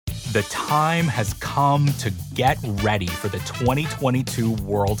The time has come to get ready for the 2022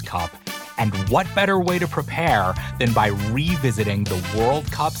 World Cup. And what better way to prepare than by revisiting the World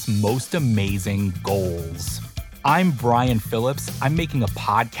Cup's most amazing goals? I'm Brian Phillips. I'm making a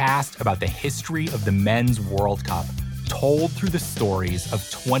podcast about the history of the Men's World Cup, told through the stories of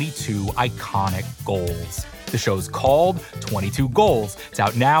 22 iconic goals. The show's called 22 Goals. It's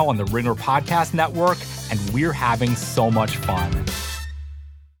out now on the Ringer Podcast Network, and we're having so much fun.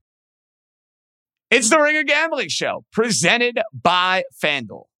 It's the Ringer Gambling Show, presented by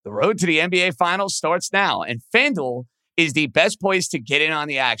FanDuel. The road to the NBA Finals starts now, and FanDuel is the best place to get in on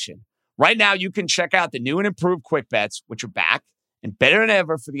the action. Right now, you can check out the new and improved Quick Bets, which are back and better than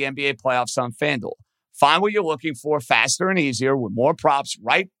ever for the NBA playoffs on FanDuel. Find what you're looking for faster and easier with more props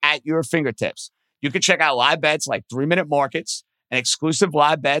right at your fingertips. You can check out live bets like 3-minute markets and exclusive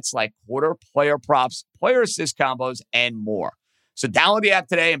live bets like quarter player props, player assist combos, and more. So download the app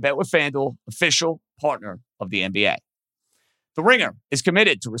today and bet with FanDuel, official partner of the NBA. The Ringer is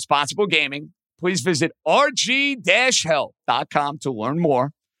committed to responsible gaming. Please visit rg-help.com to learn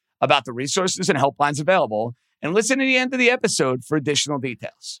more about the resources and helplines available, and listen to the end of the episode for additional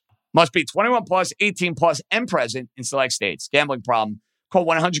details. Must be 21 plus, 18 plus, and present in select states. Gambling problem? Call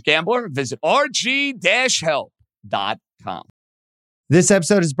 1-800-GAMBLER. Visit rg-help.com. This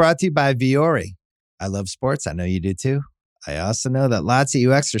episode is brought to you by Vuori. I love sports. I know you do too. I also know that lots of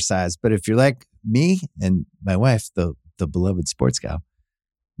you exercise, but if you're like me and my wife, the beloved sports gal,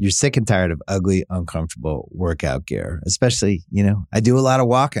 you're sick and tired of ugly, uncomfortable workout gear. Especially, I do a lot of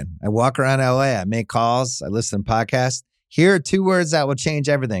walking. I walk around LA. I make calls. I listen to podcasts. Here are 2 words that will change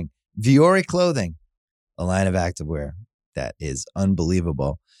everything. Vuori Clothing, a line of activewear that is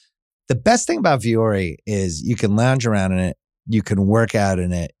unbelievable. The best thing about Vuori is you can lounge around in it. You can work out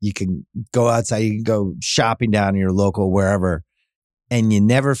in it. You can go outside. You can go shopping down in your local wherever. And you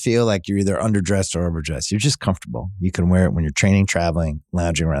never feel like you're either underdressed or overdressed. You're just comfortable. You can wear it when you're training, traveling,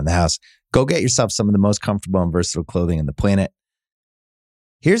 lounging around the house. Go get yourself some of the most comfortable and versatile clothing on the planet.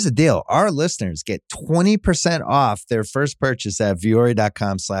 Here's the deal. Our listeners get 20% off their first purchase at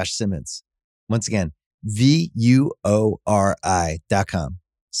vuori.com/Simmons. Once again,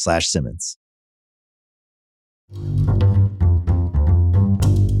 vuori.com/Simmons.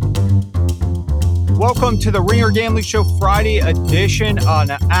 Welcome to the Ringer Gambling Show Friday edition,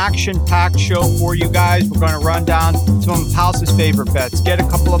 an action-packed show for you guys. We're going to run down some of House's favorite bets, get a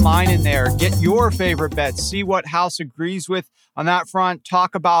couple of mine in there, get your favorite bets, see what House agrees with on that front,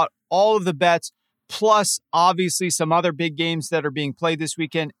 talk about all of the bets, plus obviously some other big games that are being played this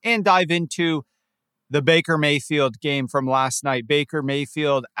weekend, and dive into the Baker Mayfield game from last night. Baker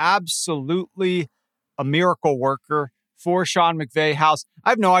Mayfield, absolutely a miracle worker for Sean McVay. House, I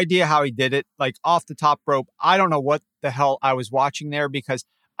have no idea how he did it, like off the top rope. I don't know what the hell I was watching there, because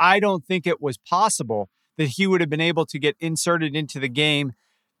I don't think it was possible that he would have been able to get inserted into the game,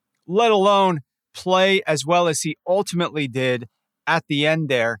 let alone play as well as he ultimately did at the end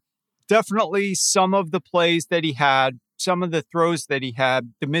there. Definitely some of the plays that he had, some of the throws that he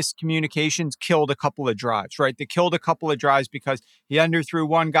had, the miscommunications killed a couple of drives, right? They killed a couple of drives because he underthrew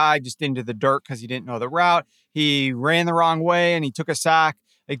one guy just into the dirt because he didn't know the route. He ran the wrong way and he took a sack.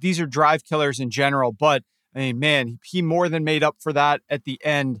 Like, these are drive killers in general. But, I mean, man, he more than made up for that at the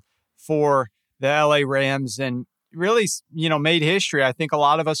end for the LA Rams and really, made history. I think a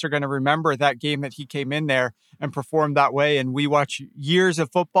lot of us are going to remember that game that he came in there and performed that way. And we watch years of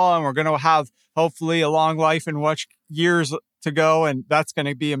football, and we're going to have hopefully a long life and watch years to go. And that's going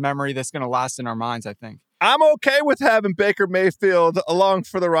to be a memory that's going to last in our minds, I think. I'm okay with having Baker Mayfield along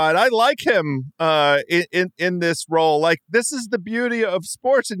for the ride. I like him in this role. Like, this is the beauty of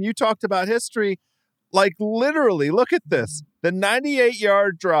sports. And you talked about history. Like, literally, look at this. The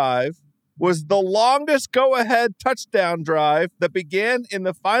 98-yard drive was the longest go-ahead touchdown drive that began in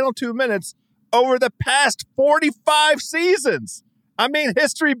the final 2 minutes over the past 45 seasons. I mean,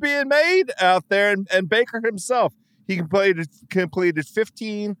 history being made out there, and Baker himself, he completed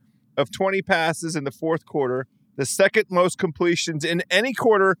 15 of 20 passes in the fourth quarter, the second most completions in any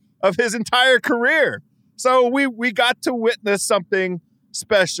quarter of his entire career. So we got to witness something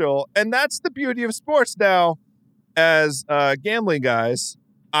special, and that's the beauty of sports. Now, as gambling guys,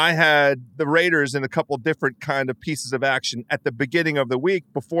 I had the Raiders in a couple different kind of pieces of action at the beginning of the week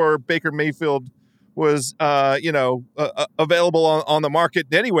before Baker Mayfield was, available on the market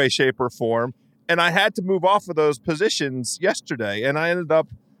in any way, shape, or form. And I had to move off of those positions yesterday. And I ended up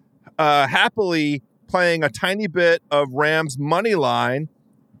happily playing a tiny bit of Rams money line,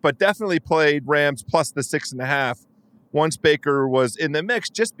 but definitely played Rams plus the 6.5 once Baker was in the mix,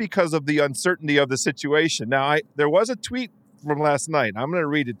 just because of the uncertainty of the situation. Now, there was a tweet from last night. I'm going to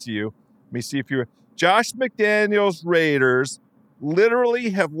read it to you. Let me see if you're... Josh McDaniels' Raiders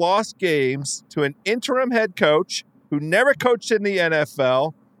literally have lost games to an interim head coach who never coached in the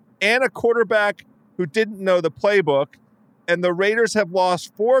NFL and a quarterback who didn't know the playbook. And the Raiders have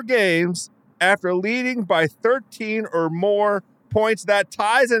lost 4 games after leading by 13 or more points. That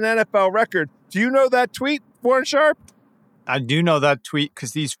ties an NFL record. Do you know that tweet, Warren Sharp? I do know that tweet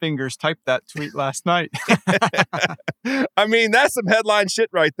because these fingers typed that tweet last night. I mean, that's some headline shit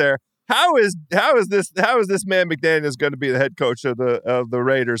right there. How is this man McDaniels going to be the head coach of the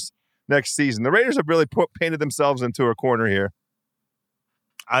Raiders next season? The Raiders have really painted themselves into a corner here.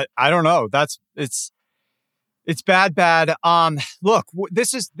 I don't know. It's bad. Look,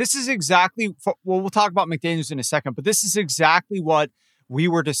 this is exactly. We'll talk about McDaniels in a second, but this is exactly what we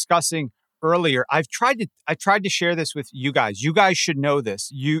were discussing earlier. I tried to share this with you guys. You guys should know this.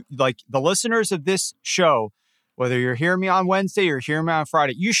 You, like the listeners of this show, whether you're hearing me on Wednesday or hearing me on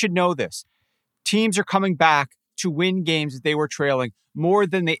Friday, you should know this. Teams are coming back to win games that they were trailing more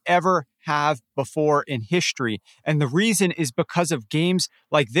than they ever have before in history. And the reason is because of games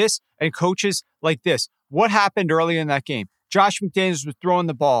like this and coaches like this. What happened early in that game? Josh McDaniels was throwing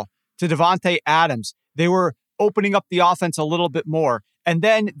the ball to Davante Adams. They were opening up the offense a little bit more. And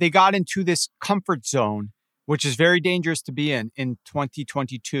then they got into this comfort zone, which is very dangerous to be in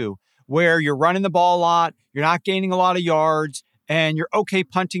 2022, where you're running the ball a lot, you're not gaining a lot of yards, and you're okay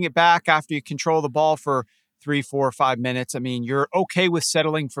punting it back after you control the ball for 3, 4, 5 minutes. I mean, you're okay with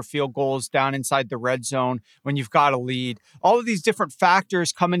settling for field goals down inside the red zone when you've got a lead. All of these different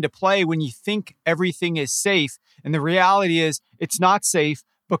factors come into play when you think everything is safe. And the reality is it's not safe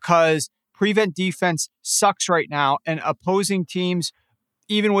because prevent defense sucks right now. And opposing teams,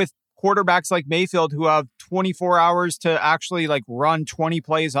 even with quarterbacks like Mayfield, who have 24 hours to actually like run 20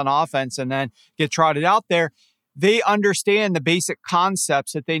 plays on offense and then get trotted out there, they understand the basic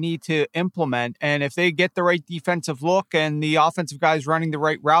concepts that they need to implement. And if they get the right defensive look and the offensive guys running the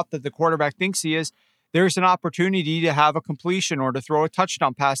right route that the quarterback thinks he is, there's an opportunity to have a completion or to throw a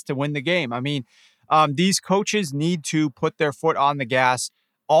touchdown pass to win the game. I mean, these coaches need to put their foot on the gas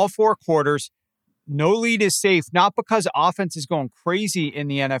all 4 quarters. No lead is safe, not because offense is going crazy in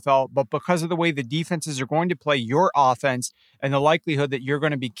the NFL, but because of the way the defenses are going to play your offense and the likelihood that you're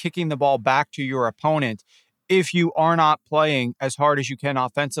going to be kicking the ball back to your opponent if you are not playing as hard as you can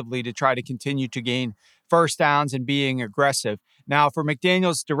offensively to try to continue to gain first downs and being aggressive. Now, for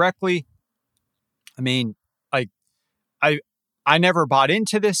McDaniels directly, I mean, like, I never bought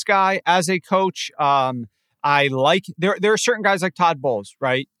into this guy as a coach. I like, there are certain guys like Todd Bowles,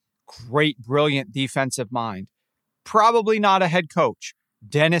 right? Great, brilliant defensive mind. Probably not a head coach.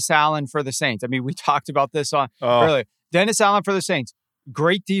 Dennis Allen for the Saints. I mean, we talked about this on earlier. Dennis Allen for the Saints.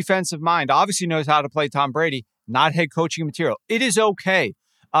 Great defensive mind. Obviously knows how to play Tom Brady. Not head coaching material. It is okay.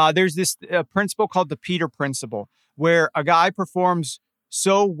 There's this principle called the Peter Principle, where a guy performs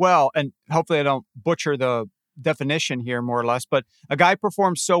so well, and hopefully I don't butcher the definition here more or less, but a guy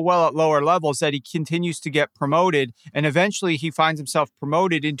performs so well at lower levels that he continues to get promoted, and eventually he finds himself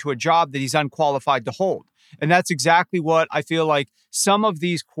promoted into a job that he's unqualified to hold. And that's exactly what I feel like some of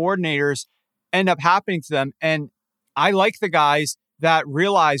these coordinators end up happening to them. And I like the guys that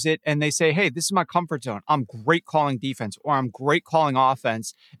realize it and they say, hey, this is my comfort zone. I'm great calling defense, or I'm great calling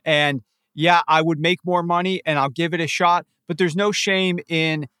offense. And yeah, I would make more money and I'll give it a shot, but there's no shame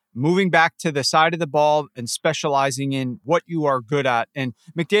in moving back to the side of the ball and specializing in what you are good at. And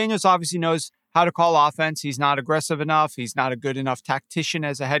McDaniels obviously knows how to call offense. He's not aggressive enough. He's not a good enough tactician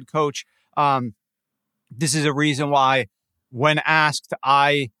as a head coach. This is a reason why when asked,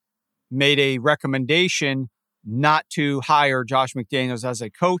 I made a recommendation not to hire Josh McDaniels as a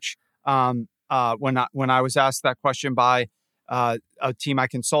coach. When I was asked that question by a team I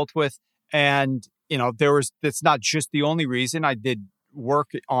consult with, and that's not just the only reason. I did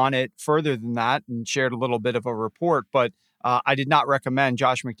work on it further than that and shared a little bit of a report, but I did not recommend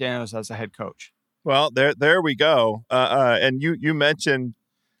Josh McDaniels as a head coach. Well, there we go. And you mentioned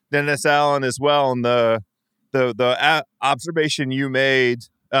Dennis Allen as well, and the observation you made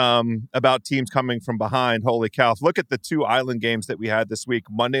about teams coming from behind. Holy cow. Look at the 2 island games that we had this week.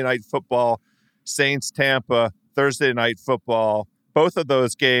 Monday Night Football, Saints, Tampa, Thursday Night Football. Both of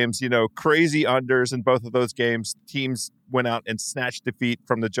those games, crazy unders in both of those games. Teams went out and snatched defeat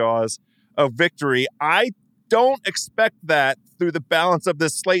from the jaws of victory. I don't expect that through the balance of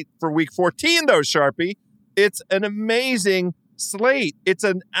this slate for week 14, though, Sharpie. It's an amazing slate. It's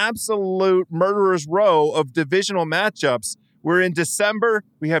an absolute murderer's row of divisional matchups. We're in December.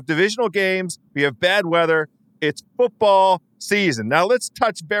 We have divisional games. We have bad weather. It's football season. Now, let's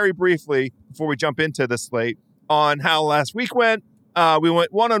touch very briefly before we jump into the slate on how last week went. We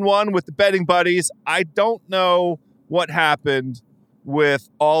went one-on-one with the betting buddies. I don't know what happened with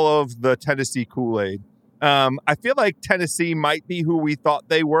all of the Tennessee Kool-Aid. I feel like Tennessee might be who we thought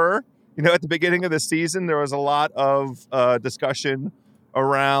they were. At the beginning of the season, there was a lot of discussion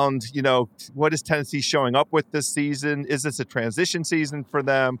around, what is Tennessee showing up with this season? Is this a transition season for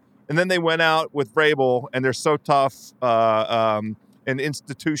them? And then they went out with Vrabel, and they're so tough and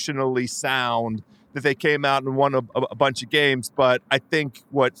institutionally sound that they came out and won a bunch of games. But I think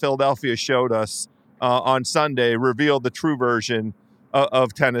what Philadelphia showed us on Sunday revealed the true version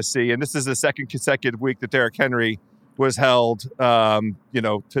of Tennessee. And this is the second consecutive week that Derrick Henry was held,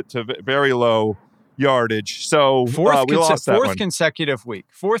 to very low yardage. So we lost that one. Consecutive week.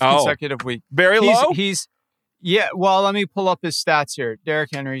 Fourth consecutive week. Very low? Yeah. Well, let me pull up his stats here. Derrick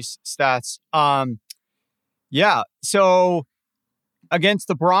Henry's stats. So against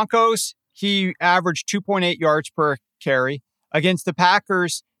the Broncos, he averaged 2.8 yards per carry. Against the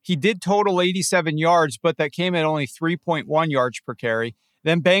Packers, he did total 87 yards, but that came at only 3.1 yards per carry.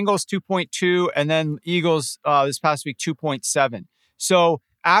 Then Bengals 2.2, and then Eagles this past week 2.7. So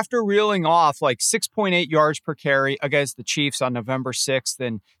after reeling off like 6.8 yards per carry against the Chiefs on November 6th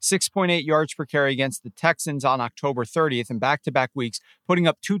and 6.8 yards per carry against the Texans on October 30th in back-to-back weeks, putting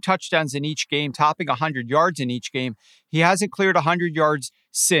up 2 touchdowns in each game, topping 100 yards in each game, he hasn't cleared 100 yards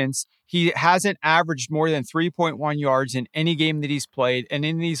since. He hasn't averaged more than 3.1 yards in any game that he's played. And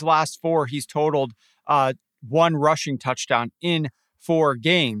in these last 4, he's totaled 1 rushing touchdown in 4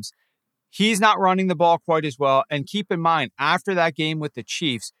 games. He's not running the ball quite as well. And keep in mind, after that game with the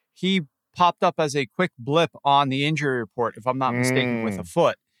Chiefs, he popped up as a quick blip on the injury report, if I'm not mistaken, with a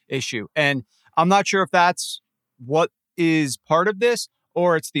foot issue. And I'm not sure if that's what is part of this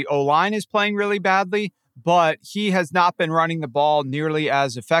or it's the O-line is playing really badly, but he has not been running the ball nearly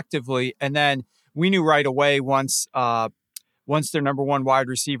as effectively. And then we knew right away once their number 1 wide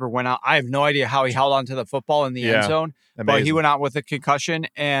receiver went out. I have no idea how he held onto the football in the end zone, but he went out with a concussion.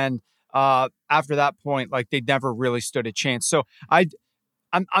 And after that point, like, they never really stood a chance. So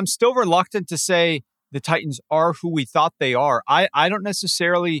I'm still reluctant to say the Titans are who we thought they are. I don't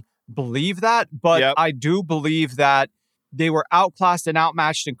necessarily believe that, but I do believe that they were outclassed and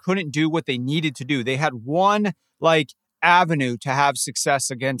outmatched and couldn't do what they needed to do. They had one avenue to have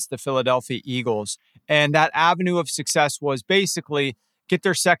success against the Philadelphia Eagles. And that avenue of success was basically get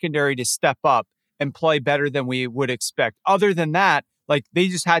their secondary to step up and play better than we would expect. Other than that, they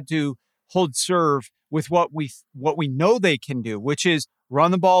just had to hold serve with what we know they can do, which is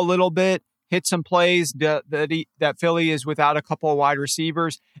run the ball a little bit, hit some plays that Philly is without a couple of wide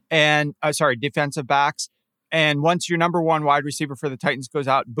receivers and defensive backs. And once your number 1 wide receiver for the Titans goes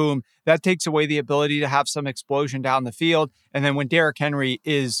out, boom, that takes away the ability to have some explosion down the field. And then when Derrick Henry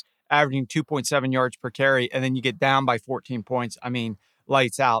is averaging 2.7 yards per carry, and then you get down by 14 points, I mean,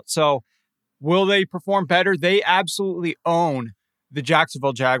 lights out. So will they perform better? They absolutely own the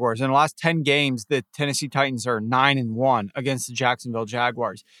Jacksonville Jaguars. In the last 10 games, the Tennessee Titans are 9-1 against the Jacksonville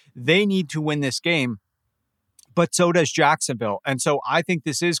Jaguars. They need to win this game, but so does Jacksonville. And so I think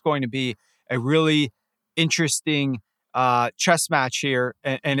this is going to be a really interesting chess match here,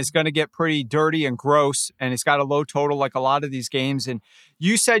 and it's going to get pretty dirty and gross, and it's got a low total like a lot of these games. And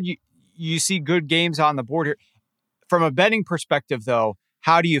you said you see good games on the board here. From a betting perspective, though,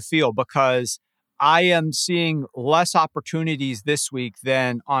 how do you feel? Because I am seeing less opportunities this week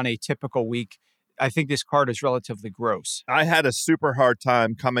than on a typical week. I think this card is relatively gross. I had a super hard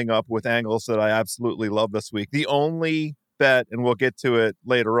time coming up with angles that I absolutely love this week. The only bet, and we'll get to it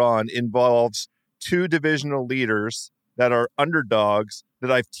later on, involves 2 divisional leaders that are underdogs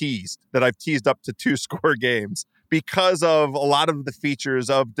that I've teased up to 2-score games because of a lot of the features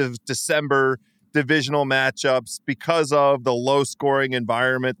of the December divisional matchups, because of the low scoring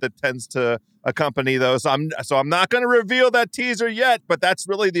environment that tends to accompany those. I'm not going to reveal that teaser yet, but that's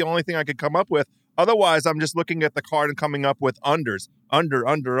really the only thing I could come up with. Otherwise, I'm just looking at the card and coming up with unders, under.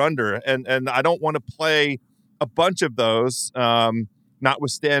 And I don't want to play a bunch of those,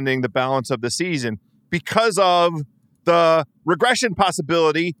 notwithstanding the balance of the season, because of the regression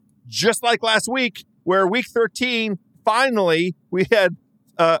possibility, just like last week, where week 13, finally, we had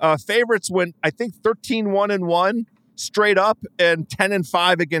favorites went, I think, 13-1-1 straight up and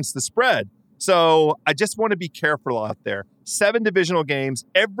 10-5 against the spread. So I just want to be careful out there. 7 divisional games.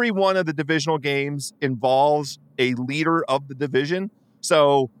 Every one of the divisional games involves a leader of the division.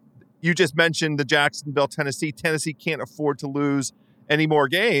 So you just mentioned the Jacksonville, Tennessee. Tennessee can't afford to lose any more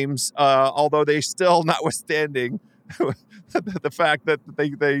games, although they still, notwithstanding the fact that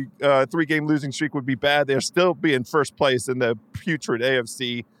they 3-game losing streak would be bad, they'll still be in first place in the putrid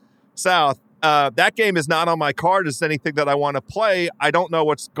AFC South. That game is not on my card as anything that I want to play. I don't know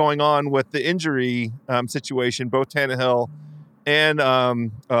what's going on with the injury situation. Both Tannehill and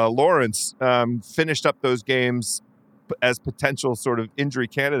Lawrence finished up those games as potential sort of injury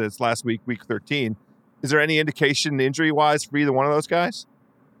candidates last week, week 13. Is there any indication injury-wise for either one of those guys?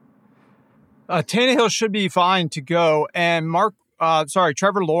 Tannehill should be fine to go. And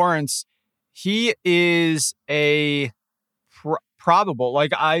Trevor Lawrence, he is a probable.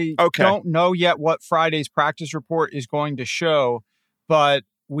 Like, I don't know yet what Friday's practice report is going to show, but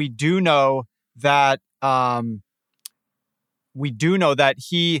we do know that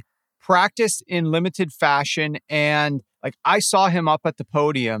he practiced in limited fashion, and like I saw him up at the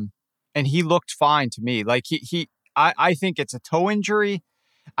podium, and he looked fine to me. Like I think it's a toe injury.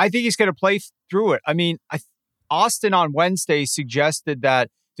 I think he's going to play through it. I mean, Austin on Wednesday suggested that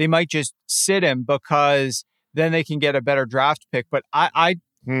they might just sit him because then they can get a better draft pick. But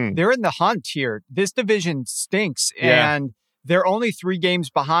they're in the hunt here. This division stinks, and they're only 3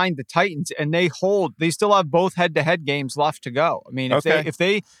 games behind the Titans, and they still have both head-to-head games left to go. I mean, if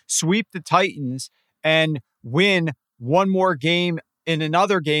they sweep the Titans and win one more game in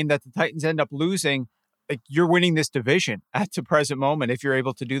another game that the Titans end up losing, like, you're winning this division at the present moment if you're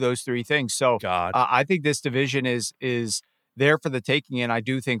able to do those 3 things. So I think this division is there for the taking, and I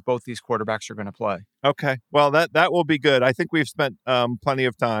do think both these quarterbacks are going to play. Okay. Well, that will be good. I think we've spent plenty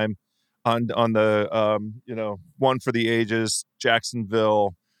of time on the one for the ages,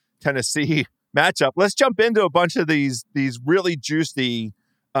 Jacksonville, Tennessee matchup. Let's jump into a bunch of these really juicy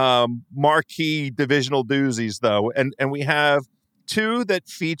marquee divisional doozies, though. And we have 2 that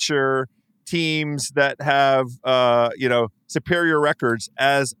feature teams that have superior records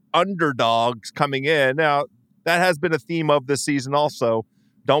as underdogs coming in. Now, that has been a theme of this season also.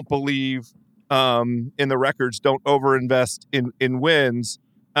 Don't believe in the records. Don't overinvest in wins.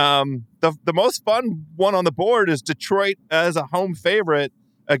 The most fun one on the board is Detroit as a home favorite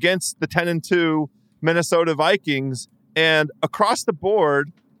against the 10-2 Minnesota Vikings. And across the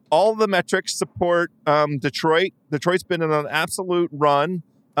board, all the metrics support Detroit. Detroit's been in an absolute run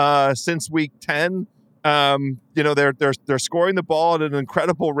since week 10. They're scoring the ball at an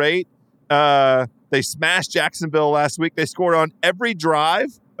incredible rate. They smashed Jacksonville last week. They scored on every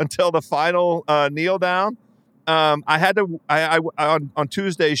drive until the final kneel down. On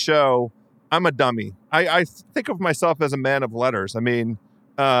Tuesday's show, I'm a dummy. I think of myself as a man of letters. I mean,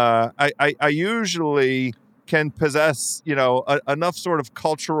 I usually can possess, enough sort of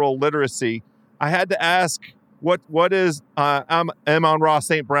cultural literacy. I had to ask what is Amon-Ra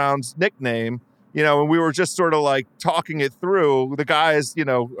St. Brown's nickname, and we were just sort of like talking it through. The guys,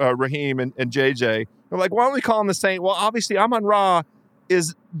 Raheem and JJ, they're like, why don't we call him the Saint? Well, obviously Amon-Ra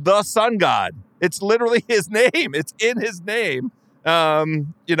is the sun god. It's literally his name. It's in his name.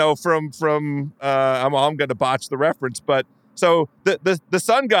 I'm going to botch the reference, but so the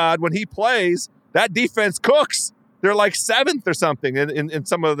sun god, when he plays, that defense cooks. They're like 7th or something in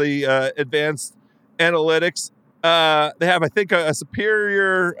some of the advanced analytics. They have, I think, a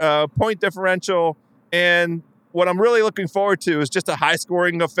superior point differential. And what I'm really looking forward to is just a high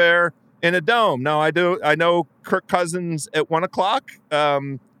scoring affair in a dome. Now, I know Kirk Cousins at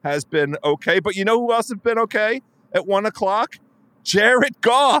 1:00 has been okay, but you know who else has been okay at 1:00? Jared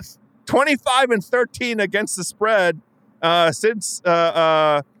Goff, 25-13 against the spread since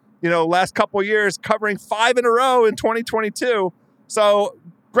last couple of years, covering 5 in a row in 2022. So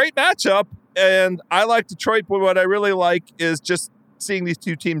great matchup. And I like Detroit, but what I really like is just seeing these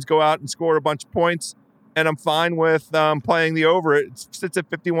 2 teams go out and score a bunch of points. And I'm fine with playing the over. It sits at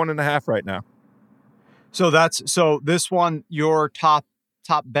 51.5 right now. So this one, your top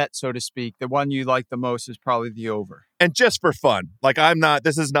bet, so to speak, the one you like the most is probably the over. And just for fun, like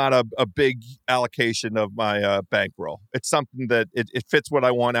this is not a big allocation of my bankroll. It's something that it fits what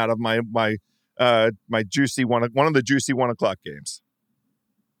I want out of my juicy one of the juicy 1:00 games.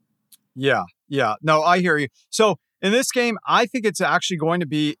 Yeah. No, I hear you. So in this game, I think it's actually going to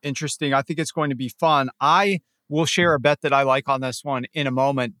be interesting. I think it's going to be fun. I will share a bet that I like on this one in a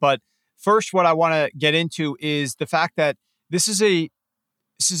moment. But first, what I want to get into is the fact that this is a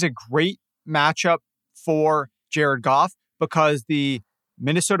great matchup for Jared Goff because the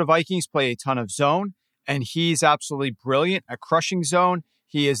Minnesota Vikings play a ton of zone, and he's absolutely brilliant at crushing zone.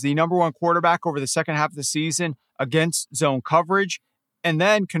 He is the number 1 quarterback over the second half of the season against zone coverage. And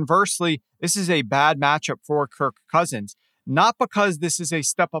then conversely, this is a bad matchup for Kirk Cousins, not because this is a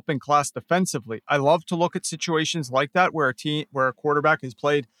step up in class defensively. I love to look at situations like that where a quarterback has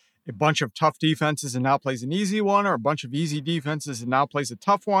played a bunch of tough defenses and now plays an easy one, or a bunch of easy defenses and now plays a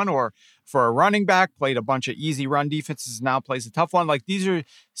tough one, or for a running back, played a bunch of easy run defenses and now plays a tough one. Like, these are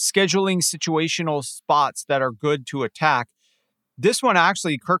scheduling situational spots that are good to attack. This one,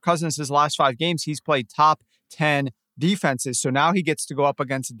 actually, Kirk Cousins, his last 5 games, he's played top 10 defenses. So now he gets to go up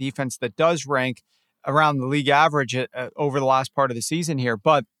against a defense that does rank around the league average over the last part of the season here.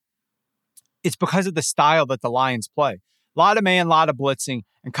 But it's because of the style that the Lions play. A lot of man, a lot of blitzing,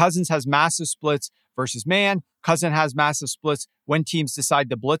 and Cousins has massive splits versus man. Cousins has massive splits when teams decide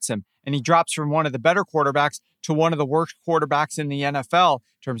to blitz him. And he drops from one of the better quarterbacks to one of the worst quarterbacks in the NFL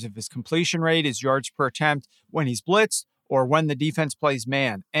in terms of his completion rate, his yards per attempt when he's blitzed, or when the defense plays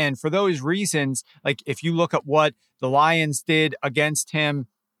man. And for those reasons, like, if you look at what the Lions did against him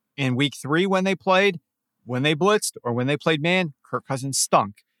in week 3 when they blitzed, or when they played man, Kirk Cousins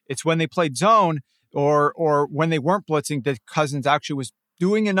stunk. It's when they played zone or when they weren't blitzing that Cousins actually was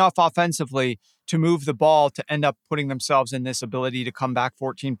doing enough offensively to move the ball to end up putting themselves in this ability to come back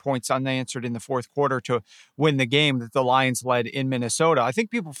 14 points unanswered in the fourth quarter to win the game that the Lions led in Minnesota. I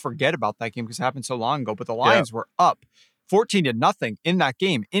think people forget about that game because it happened so long ago, but the Lions were up 14-0 in that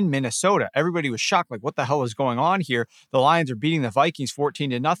game in Minnesota. Everybody was shocked, like, what the hell is going on here? The Lions are beating the Vikings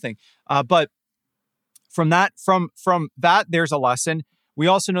 14-0. But from that, there's a lesson. We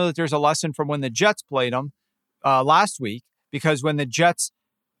also know that there's a lesson from when the Jets played them last week, because when the Jets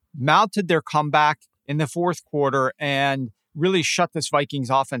mounted their comeback in the fourth quarter and really shut this Vikings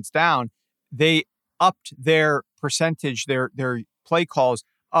offense down, they upped their percentage, their play calls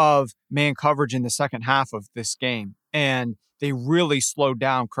of man coverage in the second half of this game. And they really slowed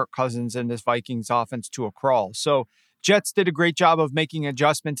down Kirk Cousins and this Vikings offense to a crawl. So Jets did a great job of making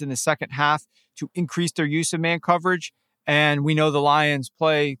adjustments in the second half to increase their use of man coverage. And we know the Lions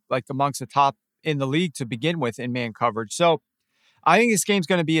play like amongst the top in the league to begin with in man coverage. So I think this game's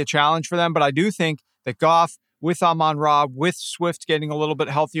going to be a challenge for them. But I do think that Goff, with Amon-Ra, with Swift getting a little bit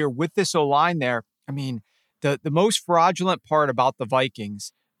healthier, with this O-line there, I mean, the most fraudulent part about the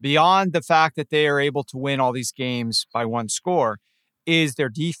Vikings, beyond the fact that they are able to win all these games by one score, is their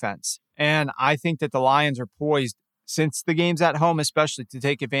defense. And I think that the Lions are poised, since the game's at home especially, to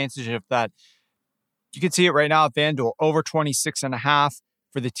take advantage of that. You can see it right now at FanDuel, over 26.5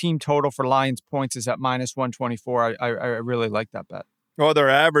 for the team total for Lions points is at -124. I really like that bet. Well, they're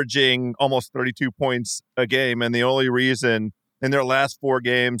averaging almost 32 points a game, and the only reason in their last 4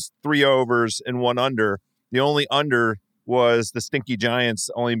 games, 3 overs and 1 under, the only under was the stinky Giants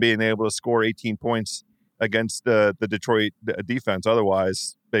only being able to score 18 points against the Detroit defense.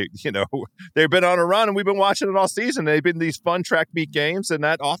 Otherwise, they've been on a run, and we've been watching it all season. They've been these fun track meet games, and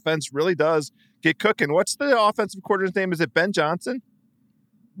that offense really does get cooking. What's the offensive coordinator's name? Is it Ben Johnson?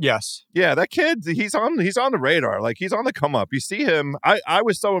 Yes. Yeah, that kid, he's on the radar. Like, he's on the come up. You see him. I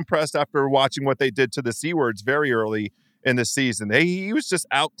was so impressed after watching what they did to the C-words very early in the season. He was just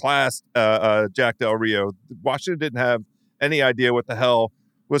outclassed Jack Del Rio. Washington didn't have any idea what the hell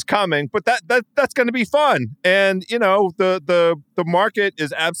was coming, but that's going to be fun. And the market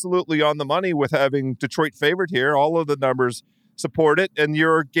is absolutely on the money with having Detroit favored here. All of the numbers support it, and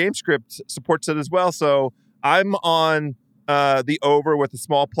your game script supports it as well. So I'm on the over with a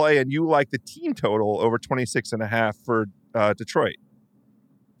small play, and you like the team total over 26.5 for Detroit.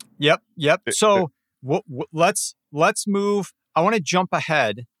 Yep. So let's move. I want to jump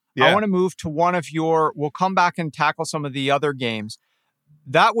ahead. Yeah. I want to move to one of we'll come back and tackle some of the other games.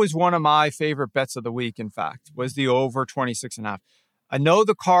 That was one of my favorite bets of the week, in fact, was the over 26.5. I know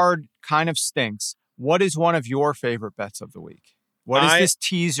the card kind of stinks. What is one of your favorite bets of the week? What is this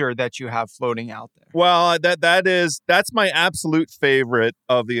teaser that you have floating out there? Well, that's my absolute favorite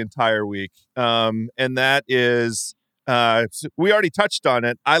of the entire week. And that is, we already touched on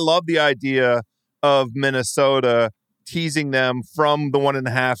it. I love the idea of Minnesota teasing them from the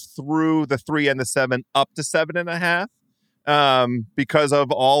 1.5 through the 3 and the 7 up to 7.5. Because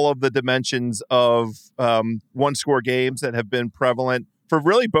of all of the dimensions of one-score games that have been prevalent for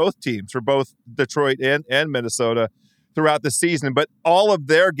really both teams, for both Detroit and Minnesota throughout the season. But all of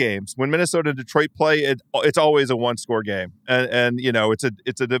their games, when Minnesota and Detroit play, it's always a one-score game. And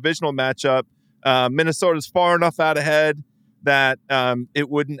it's a divisional matchup. Minnesota's far enough out ahead that it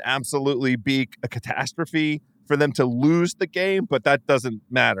wouldn't absolutely be a catastrophe for them to lose the game, but that doesn't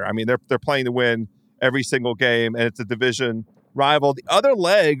matter. I mean, they're playing to win every single game, and it's a division rival. The other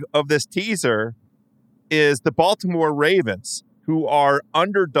leg of this teaser is the Baltimore Ravens, who are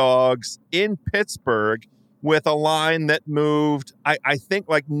underdogs in Pittsburgh with a line that moved, I think,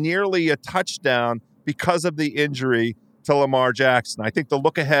 like nearly a touchdown because of the injury to Lamar Jackson. I think the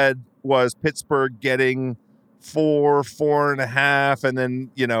look ahead was Pittsburgh getting 4.5, and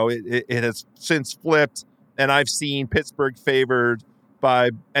then, it has since flipped, and I've seen Pittsburgh favored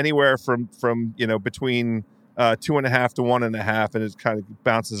by anywhere from between 2.5 to 1.5, and it kind of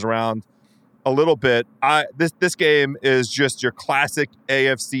bounces around a little bit. This game is just your classic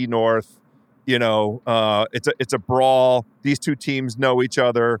AFC North. It's a brawl. These two teams know each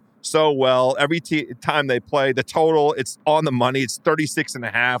other so well. Every time they play, the total, it's on the money. It's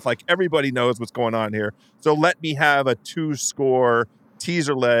 36.5. Like, everybody knows what's going on here. So let me have a 2-score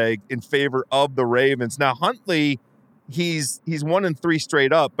teaser leg in favor of the Ravens. Now, Huntley, he's 1-3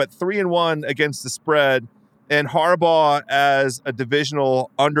 straight up, but 3-1 against the spread. And Harbaugh, as a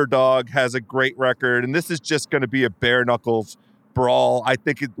divisional underdog, has a great record. And this is just going to be a bare knuckles brawl. I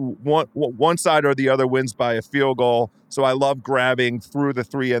think one side or the other wins by a field goal. So I love grabbing through the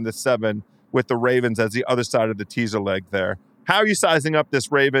 3 and the 7 with the Ravens as the other side of the teaser leg there. How are you sizing up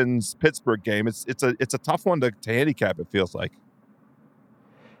this Ravens-Pittsburgh game? It's a tough one to handicap, it feels like.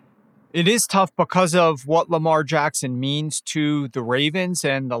 It is tough because of what Lamar Jackson means to the Ravens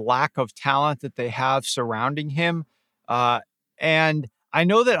and the lack of talent that they have surrounding him. And I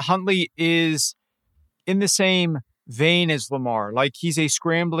know that Huntley is in the same vein as Lamar. Like, he's a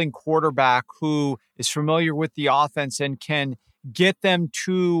scrambling quarterback who is familiar with the offense and can get them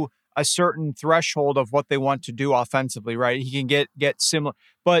to a certain threshold of what they want to do offensively, right? He can get similar,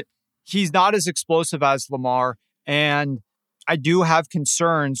 but he's not as explosive as Lamar. And I do have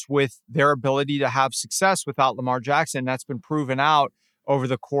concerns with their ability to have success without Lamar Jackson. That's been proven out over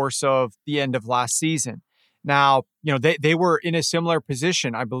the course of the end of last season. Now, they were in a similar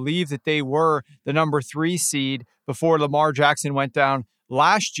position. I believe that they were the number 3 seed before Lamar Jackson went down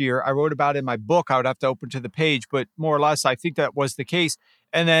last year. I wrote about it in my book. I would have to open to the page, but more or less, I think that was the case.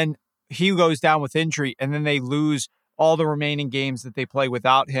 And then he goes down with injury, and then they lose all the remaining games that they play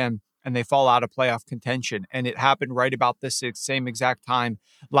without him, and they fall out of playoff contention. And it happened right about this same exact time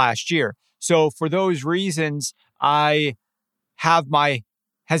last year. So for those reasons, I have my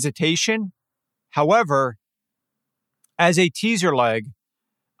hesitation. However, as a teaser leg,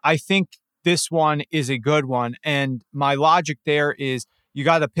 I think this one is a good one. And my logic there is you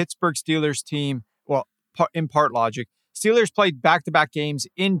got a Pittsburgh Steelers team, well, in part logic. Steelers played back-to-back games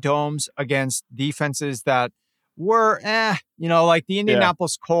in domes against defenses that were, like the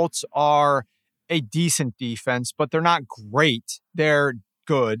Indianapolis Colts are a decent defense, but they're not great. They're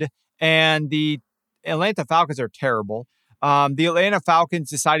good. And the Atlanta Falcons are terrible. The Atlanta Falcons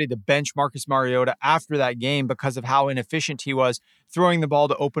decided to bench Marcus Mariota after that game because of how inefficient he was throwing the ball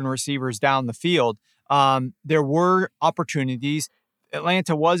to open receivers down the field. There were opportunities.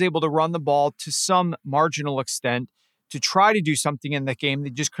 Atlanta was able to run the ball to some marginal extent to try to do something in that game. They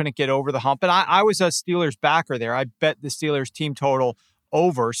just couldn't get over the hump. And I was a Steelers backer there. I bet the Steelers team total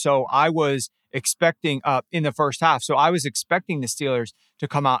over. So I was expecting in the first half. So I was expecting the Steelers to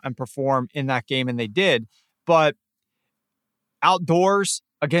come out and perform in that game, and they did. But outdoors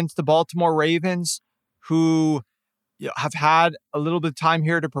against the Baltimore Ravens, who have had a little bit of time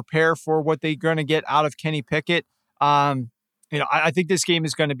here to prepare for what they're going to get out of Kenny Pickett. I think this game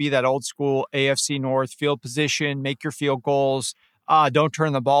is going to be that old school AFC North field position, make your field goals, don't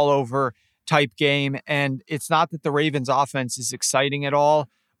turn the ball over type game. And it's not that the Ravens offense is exciting at all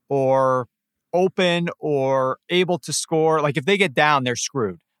or open or able to score. Like, if they get down, they're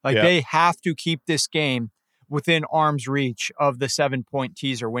screwed. They have to keep this game within arm's reach of the 7-point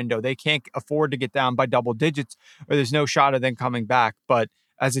teaser window. They can't afford to get down by double digits or there's no shot of them coming back. But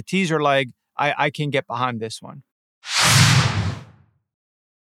as a teaser leg, I can get behind this one.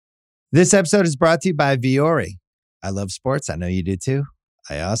 This episode is brought to you by Viore. I love sports. I know you do too.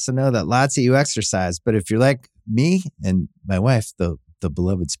 I also know that lots of you exercise, but if you're like me and my wife, the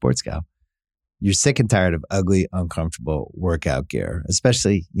beloved sports gal, you're sick and tired of ugly, uncomfortable workout gear.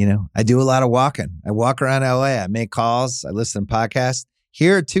 Especially, I do a lot of walking. I walk around LA. I make calls. I listen to podcasts.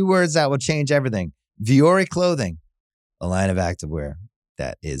 Here are 2 words that will change everything. Viore Clothing, a line of activewear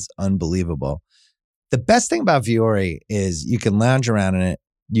that is unbelievable. The best thing about Viore is you can lounge around in it.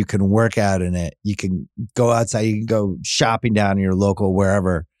 You can work out in it. You can go outside. You can go shopping down in your local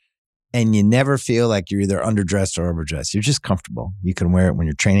wherever. And you never feel like you're either underdressed or overdressed. You're just comfortable. You can wear it when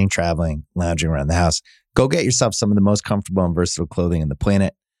you're training, traveling, lounging around the house. Go get yourself some of the most comfortable and versatile clothing on the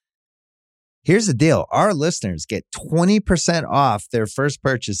planet. Here's the deal. Our listeners get 20% off their first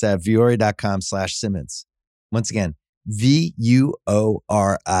purchase at Viore.com/Simmons. Once again,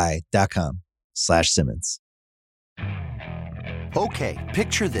 VUORI.com/Simmons. Okay,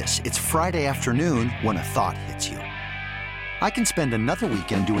 picture this. It's Friday afternoon when a thought hits you. I can spend another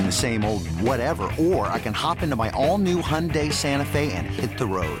weekend doing the same old whatever, or I can hop into my all-new Hyundai Santa Fe and hit the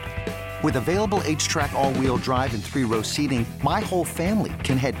road. With available H-Track all-wheel drive and 3-row seating, my whole family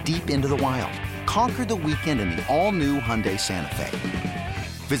can head deep into the wild. Conquer the weekend in the all-new Hyundai Santa Fe.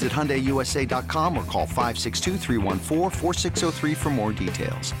 Visit HyundaiUSA.com or call 562-314-4603 for more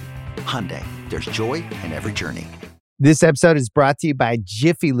details. Hyundai, there's joy in every journey. This episode is brought to you by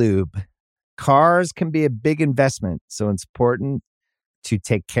Jiffy Lube. Cars can be a big investment, so it's important to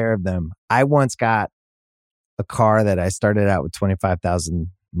take care of them. I once got a car that I started out with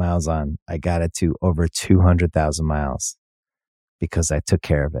 25,000 miles on. I got it to over 200,000 miles because I took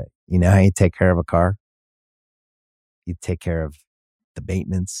care of it. You know how you take care of a car? You take care of the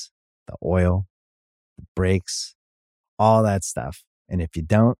maintenance, the oil, the brakes, all that stuff. And if you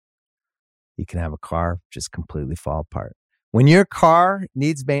don't, you can have a car just completely fall apart. When your car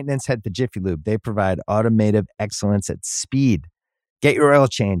needs maintenance, head to Jiffy Lube. They provide automotive excellence at speed. Get your oil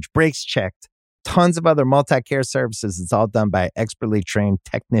change, brakes checked, tons of other multi-care services. It's all done by expertly trained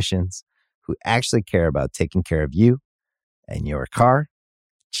technicians who actually care about taking care of you and your car.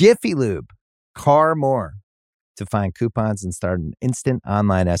 Jiffy Lube, car more. To find coupons and start an instant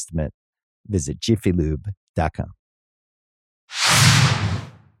online estimate, visit jiffylube.com.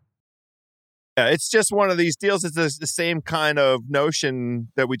 Yeah, it's just one of these deals. It's the same kind of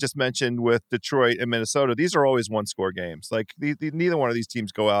notion that we just mentioned with Detroit and Minnesota. These are always one-score games. Like neither one of these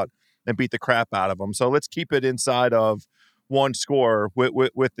teams go out and beat the crap out of them. So let's keep it inside of one score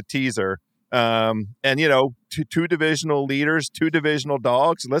with the teaser. And, you know, two divisional leaders, two divisional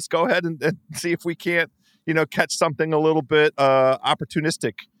dogs. Let's go ahead and see if we can't, you know, catch something a little bit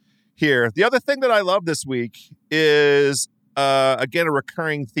opportunistic here. The other thing that I love this week is, again, a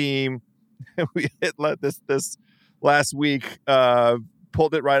recurring theme. We let this last week,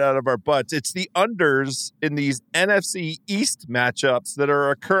 pulled it right out of our butts. It's the unders in these NFC East matchups that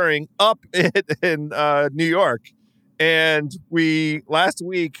are occurring up in New York. And we last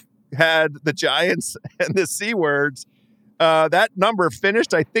week had the Giants and the C words. That number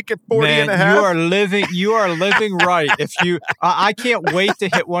finished, I think, at 40 and a half. You are living right. If you, I can't wait to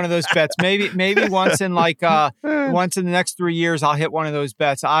hit one of those bets. Maybe once in once in the next 3 years, I'll hit one of those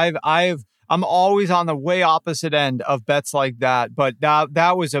bets. I'm always on the way opposite end of bets like that, but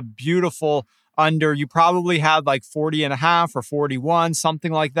that was a beautiful under. You probably had like 40 and a half or 41,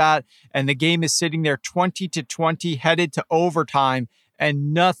 something like that. And the game is sitting there 20-20 headed to overtime,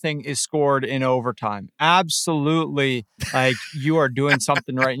 and nothing is scored in overtime. Absolutely. Like, you are doing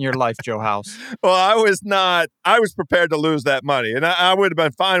something right in your life, Joe House. Well, I was prepared to lose that money, and I would have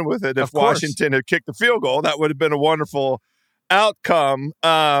been fine with it if Washington had kicked the field goal. That would have been a wonderful outcome.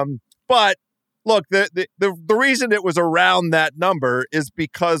 But look, the reason it was around that number is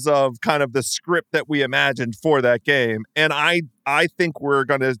because of kind of the script that we imagined for that game. And I think we're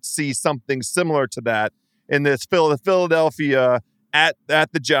going to see something similar to that in this Philadelphia at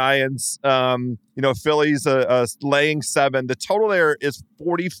the Giants. Philly's laying 7. The total there is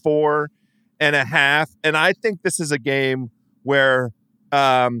 44.5. And I think this is a game where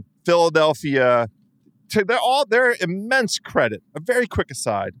Philadelphia, to their immense credit, a very quick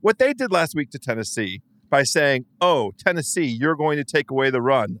aside, what they did last week to Tennessee by saying, oh, Tennessee, you're going to take away the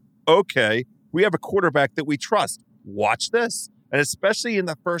run. Okay, we have a quarterback that we trust. Watch this. And especially in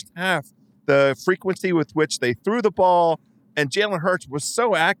the first half, the frequency with which they threw the ball, and Jalen Hurts was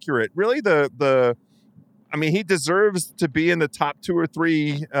so accurate. Really, he deserves to be in the top 2 or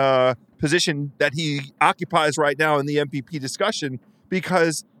 3 position that he occupies right now in the MVP discussion,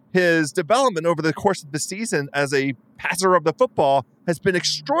 because his development over the course of the season as a passer of the football has been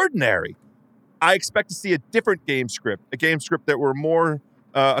extraordinary. I expect to see a different game script, a game script that we're more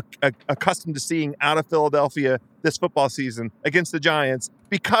accustomed to seeing out of Philadelphia this football season against the Giants,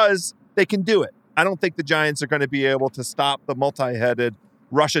 because they can do it. I don't think the Giants are going to be able to stop the multi-headed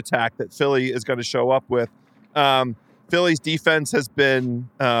rush attack that Philly is going to show up with. Philly's defense has been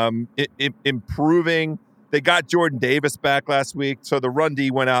improving. They got Jordan Davis back last week, so the run D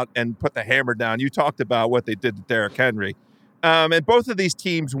went out and put the hammer down. You talked about what they did to Derrick Henry. And both of these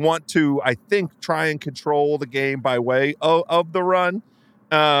teams want to, I think, try and control the game by way of the run.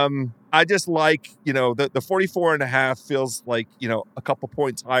 I just like, the 44.5 feels like, a couple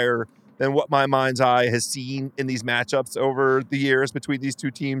points higher than what my mind's eye has seen in these matchups over the years between these two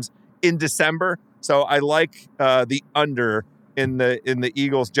teams in December. So I like the under in the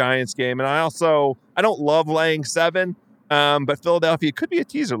Eagles-Giants game. And I don't love laying 7, but Philadelphia could be a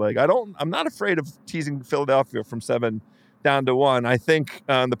teaser leg. I'm not afraid of teasing Philadelphia from 7 down to 1. I think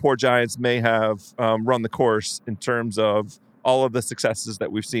the poor Giants may have run the course in terms of all of the successes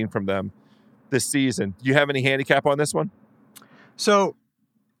that we've seen from them this season. Do you have any handicap on this one? So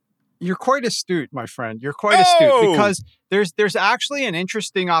You're quite astute, my friend. You're quite astute, because there's actually an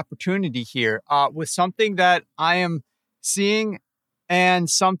interesting opportunity here with something that I am seeing and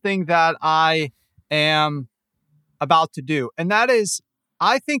something that I am about to do. And that is,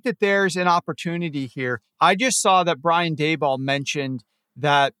 I think that there's an opportunity here. I just saw that Brian Daboll mentioned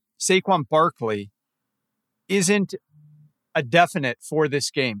that Saquon Barkley isn't a definite for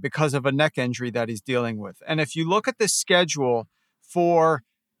this game because of a neck injury that he's dealing with. And if you look at the schedule for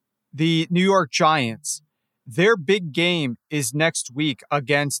the New York Giants, their big game is next week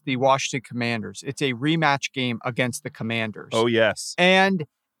against the Washington Commanders. It's a rematch game against the Commanders. Oh, yes. And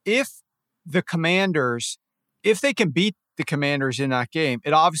if the Commanders, if they can beat the Commanders in that game,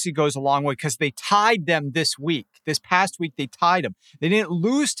 it obviously goes a long way because they tied them this week. This past week, they tied them. They didn't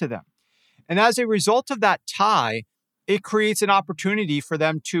lose to them. And as a result of that tie, it creates an opportunity for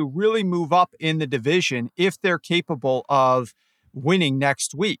them to really move up in the division if they're capable of winning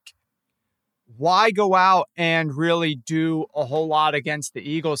next week. Why go out and really do a whole lot against the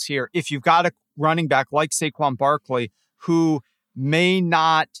Eagles here if you've got a running back like Saquon Barkley who may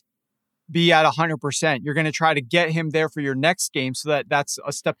not be at 100%? You're going to try to get him there for your next game, so that's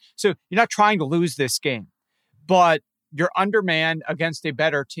a step. So you're not trying to lose this game, but you're undermanned against a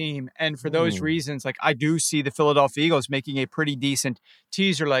better team. And for those reasons, like, I do see the Philadelphia Eagles making a pretty decent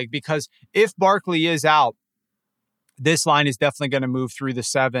teaser leg, because if Barkley is out, this line is definitely going to move through the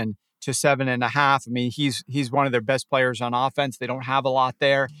 7 to 7.5. I mean, he's one of their best players on offense. They don't have a lot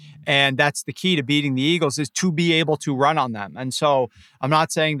there. And that's the key to beating the Eagles, is to be able to run on them. And so I'm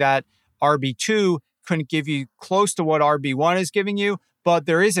not saying that RB2 couldn't give you close to what RB1 is giving you, but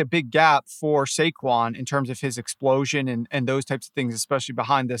there is a big gap for Saquon in terms of his explosion and those types of things, especially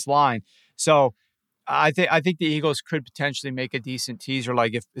behind this line. So I think the Eagles could potentially make a decent teaser,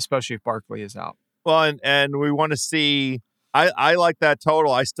 like especially if Barkley is out. Well, and we want to see, I like that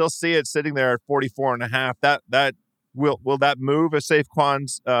total. I still see it sitting there at 44.5. That will that move if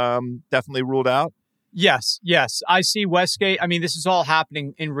Saquon's definitely ruled out? Yes. I see Westgate. I mean, this is all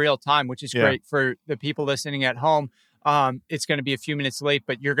happening in real time, which is great for the people listening at home. It's going to be a few minutes late,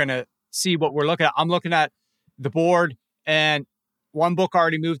 but you're going to see what we're looking at. I'm looking at the board, and one book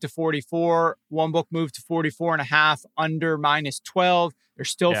already moved to 44. One book moved to 44.5, under -12. There's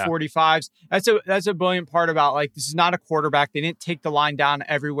still 45s. That's a brilliant part about, like, this is not a quarterback. They didn't take the line down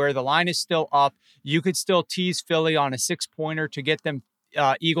everywhere. The line is still up. You could still tease Philly on a 6-pointer to get them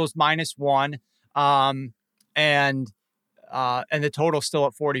Eagles -1. And the total's still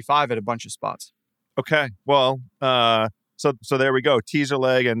at 45 at a bunch of spots. Okay. Well, so there we go. Teaser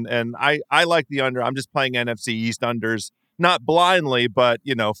leg. And I like the under. I'm just playing NFC East unders, not blindly, but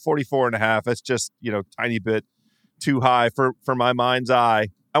 44.5. That's just, tiny bit too high for my mind's eye.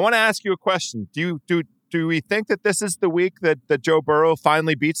 I want to ask you a question. Do we think that this is the week that Joe Burrow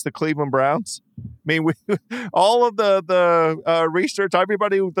finally beats the Cleveland Browns? I mean, all of the research,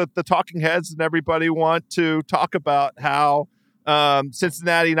 everybody, the talking heads and everybody want to talk about how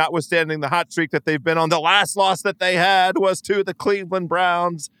Cincinnati, notwithstanding the hot streak that they've been on, the last loss that they had was to the Cleveland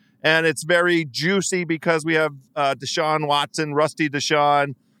Browns. And it's very juicy because we have Deshaun Watson, Rusty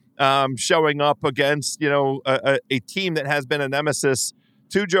Deshaun, showing up against, a team that has been a nemesis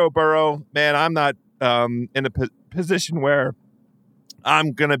to Joe Burrow. Man, I'm not in a position where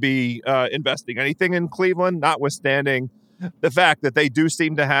I'm going to be investing anything in Cleveland, notwithstanding the fact that they do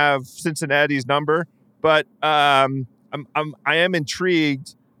seem to have Cincinnati's number. But I am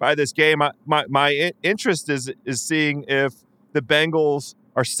intrigued by this game. My interest is seeing if the Bengals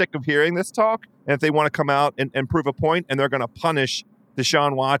are sick of hearing this talk, and if they want to come out and prove a point, and they're going to punish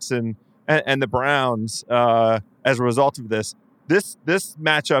Deshaun Watson and the Browns as a result of this. This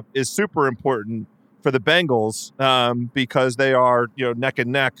matchup is super important for the Bengals because they are neck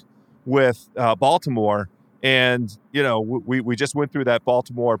and neck with Baltimore, and we just went through that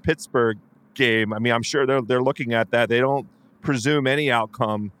Baltimore-Pittsburgh game. I mean, I'm sure they're looking at that. They don't presume any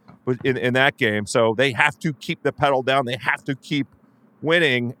outcome in that game, so they have to keep the pedal down. They have to keep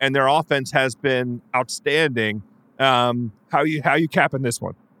winning, and their offense has been outstanding. How you capping this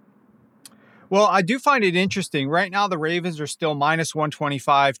one? Well, I do find it interesting. Right now, the Ravens are still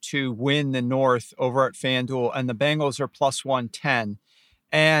 -125 to win the North over at FanDuel, and the Bengals are +110.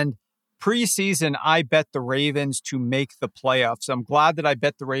 And preseason, I bet the Ravens to make the playoffs. I'm glad that I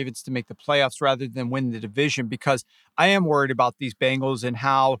bet the Ravens to make the playoffs rather than win the division, because I am worried about these Bengals and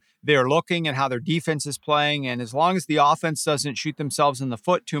how they're looking and how their defense is playing. And as long as the offense doesn't shoot themselves in the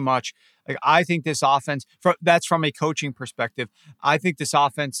foot too much, I think this offense, that's from a coaching perspective, I think this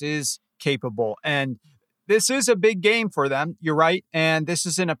offense is capable. And this is a big game for them. You're right. And this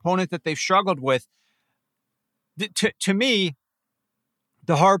is an opponent that they've struggled with. To me,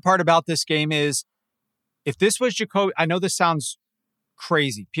 The hard part about this game is if this was Jacoby, I know this sounds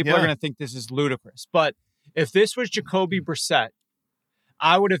crazy. People are going to think this is ludicrous, but if this was Jacoby Brissett,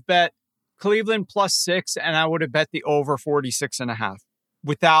 I would have bet Cleveland +6 and I would have bet the over 46.5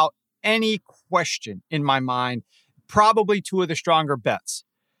 without any question in my mind. Probably two of the stronger bets,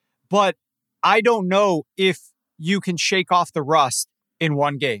 but I don't know if you can shake off the rust in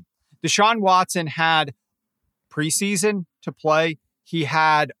one game. Deshaun Watson had preseason to play. He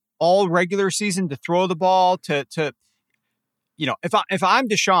had all regular season to throw the ball to if I'm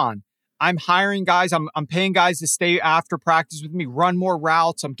Deshaun, I'm hiring guys. I'm paying guys to stay after practice with me, run more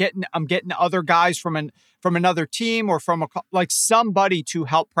routes. I'm getting other guys from another team or from somebody to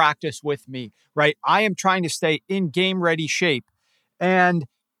help practice with me, right? I am trying to stay in game ready shape. And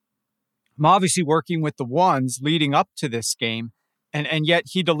I'm obviously working with the ones leading up to this game. And yet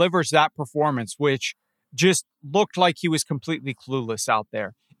he delivers that performance, which just looked like he was completely clueless out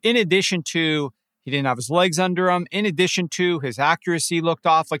there. In addition to, he didn't have his legs under him. In addition to, his accuracy looked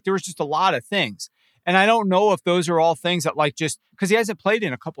off. Like, there was just a lot of things. And I don't know if those are all things that, just because he hasn't played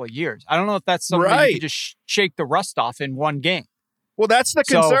in a couple of years. I don't know if that's something you can just shake the rust off in one game. Well, that's the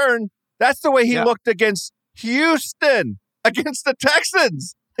concern. That's the way he looked against Houston, against the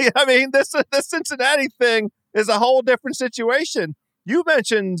Texans. I mean, this Cincinnati thing is a whole different situation. You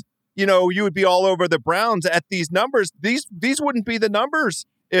mentioned, you would be all over the Browns at these numbers. These wouldn't be the numbers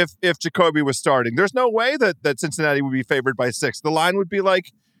if Jacoby was starting. There's no way that Cincinnati would be favored by 6. The line would be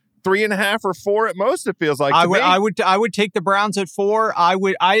like 3.5 or 4 at most, it feels like. I would take the Browns at 4. I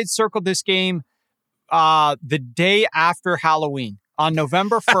had circled this game the day after Halloween. On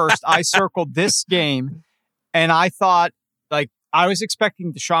November 1st, I circled this game, and I thought, I was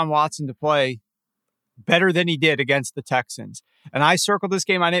expecting Deshaun Watson to play better than he did against the Texans. And I circled this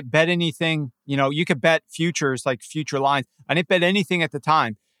game. I didn't bet anything. You could bet futures, like future lines. I didn't bet anything at the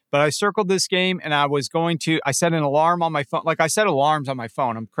time. But I circled this game, and I set an alarm on my phone. I set alarms on my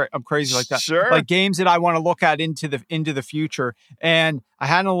phone. I'm crazy like that. Sure. Like games that I want to look at into the future. And I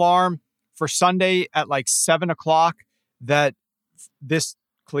had an alarm for Sunday at 7:00 that this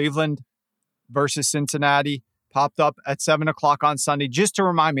Cleveland versus Cincinnati popped up at 7:00 on Sunday, just to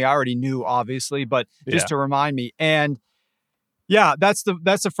remind me. I already knew, obviously, but just to remind me. And yeah, that's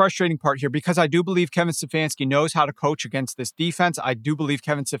the frustrating part here, because I do believe Kevin Stefanski knows how to coach against this defense. I do believe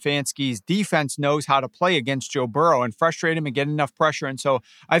Kevin Stefanski's defense knows how to play against Joe Burrow and frustrate him and get enough pressure. And so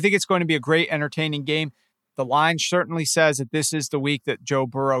I think it's going to be a great, entertaining game. The line certainly says that this is the week that Joe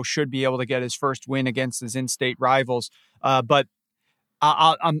Burrow should be able to get his first win against his in-state rivals. But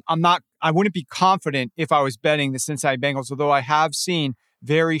I wouldn't be confident if I was betting the Cincinnati Bengals, although I have seen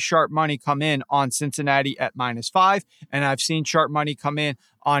very sharp money come in on Cincinnati at -5, and I've seen sharp money come in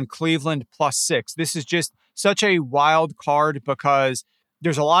on Cleveland +6. This is just such a wild card because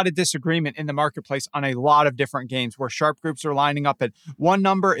there's a lot of disagreement in the marketplace on a lot of different games where sharp groups are lining up at one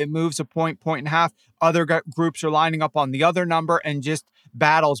number, it moves a point and a half. Other groups are lining up on the other number, and just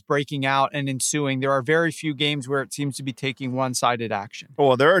battles breaking out and ensuing. There are very few games where it seems to be taking one-sided action.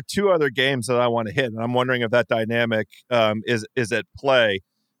 Well, there are 2 other games that I want to hit, and I'm wondering if that dynamic is at play.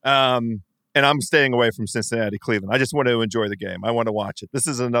 And I'm staying away from Cincinnati, Cleveland. I just want to enjoy the game. I want to watch it. This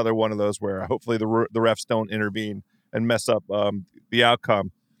is another one of those where hopefully the refs don't intervene and mess up the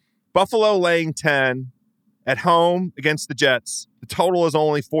outcome. Buffalo laying 10 at home against the Jets. The total is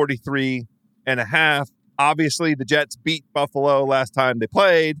only 43.5. Obviously, the Jets beat Buffalo last time they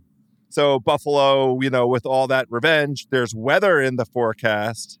played. So Buffalo, with all that revenge, there's weather in the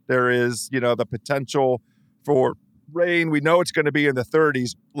forecast. There is, the potential for rain. We know it's going to be in the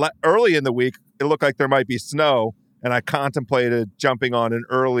 30s. Early in the week, it looked like there might be snow, and I contemplated jumping on an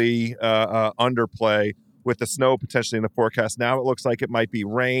early underplay with the snow potentially in the forecast. Now it looks like it might be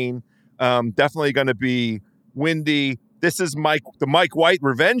rain. Definitely going to be windy. This is the Mike White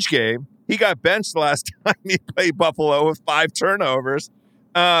revenge game. He got benched last time he played Buffalo with 5 turnovers.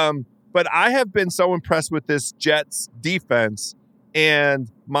 But I have been so impressed with this Jets defense, and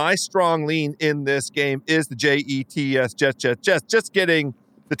my strong lean in this game is the Jets, Jets. Just getting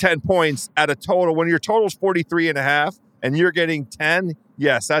the 10 points at a total. When your total's 43.5 and you're getting 10,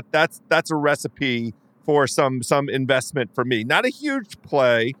 yes, that's a recipe for some investment for me. Not a huge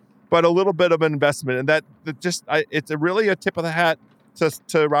play, but a little bit of an investment. And it's really a tip of the hat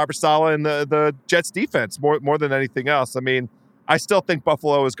to Robert Saleh and the Jets defense more than anything else. I mean, I still think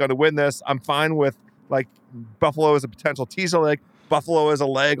Buffalo is going to win this. I'm fine with Buffalo as a potential teaser leg. Buffalo as a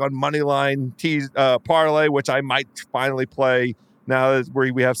leg on money line parlay, which I might finally play now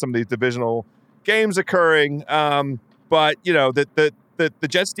where we have some of these divisional games occurring. But the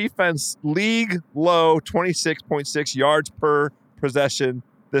Jets defense, league low 26.6 yards per possession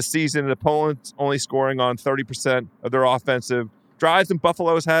this season, and opponents only scoring on 30% of their offensive drives, and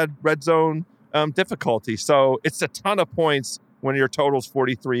Buffalo's had red zone difficulty. So it's a ton of points when your total's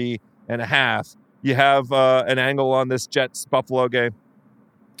 43.5. You have an angle on this Jets-Buffalo game?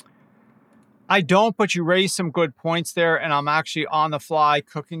 I don't, but you raised some good points there, and I'm actually on the fly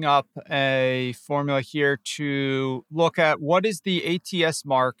cooking up a formula here to look at what is the ATS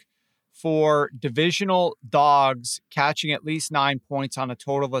mark for divisional dogs catching at least 9 points on a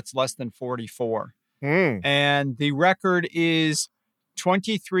total that's less than 44. And the record is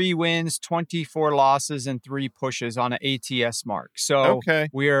 23 wins, 24 losses, and 3 pushes on an ATS mark. So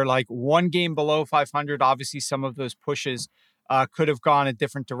we are like one game below 500. Obviously, some of those pushes could have gone a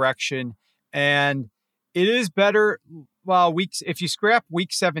different direction. And it is better. Well, if you scrap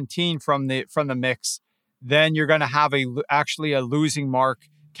week 17 from the mix, then you're going to have actually a losing mark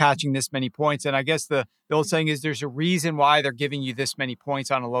catching this many points. And I guess the old saying is there's a reason why they're giving you this many points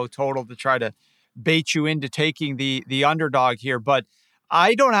on a low total to try to bait you into taking the underdog here. But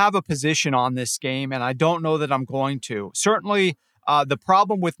I don't have a position on this game, and I don't know that I'm going to. Certainly, the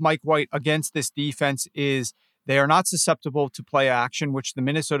problem with Mike White against this defense is they are not susceptible to play action, which the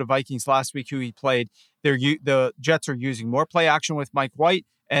Minnesota Vikings last week, who he played, the Jets are using more play action with Mike White,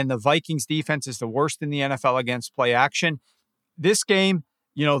 and the Vikings defense is the worst in the NFL against play action. This game,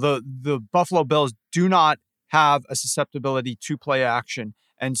 the Buffalo Bills do not have a susceptibility to play action,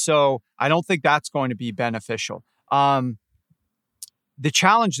 and so I don't think that's going to be beneficial. The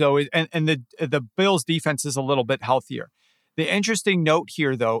challenge, though, is, and the Bills defense is a little bit healthier. The interesting note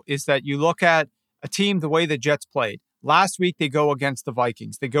here, though, is that you look at a team the way the Jets played. Last week, they go against the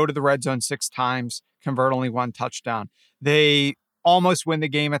Vikings. They go to the red zone 6 times, convert only 1 touchdown. They almost win the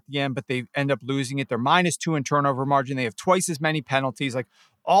game at the end, but they end up losing it. They're -2 in turnover margin. They have twice as many penalties. Like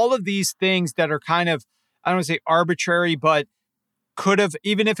all of these things that are kind of, I don't want to say arbitrary, but could have,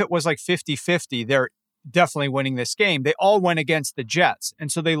 even if it was like 50-50, they're definitely winning this game. They all went against the Jets.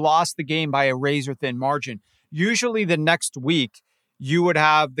 And so they lost the game by a razor-thin margin. Usually the next week, you would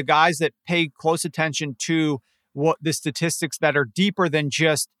have the guys that pay close attention to what the statistics that are deeper than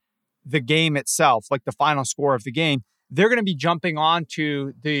just the game itself, like the final score of the game. They're going to be jumping on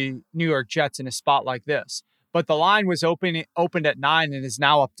to the New York Jets in a spot like this. But the line was opened at 9 and is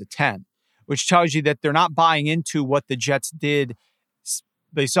now up to 10, which tells you that they're not buying into what the Jets did.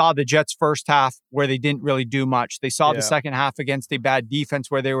 They saw the Jets first half where they didn't really do much. They saw the second half against a bad defense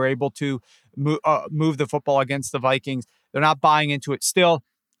where they were able to move the football against the Vikings. They're not buying into it. Still,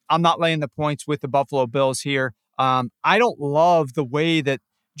 I'm not laying the points with the Buffalo Bills here. I don't love the way that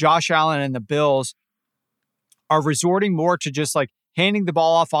Josh Allen and the Bills are resorting more to just like handing the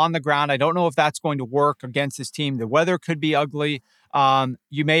ball off on the ground. I don't know if that's going to work against this team. The weather could be ugly.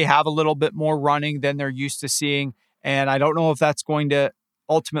 You may have a little bit more running than they're used to seeing. And I don't know if that's going to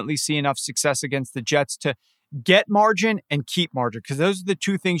ultimately see enough success against the Jets to get margin and keep margin, because those are the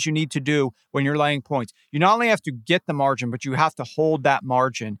two things you need to do when you're laying points. You not only have to get the margin, but you have to hold that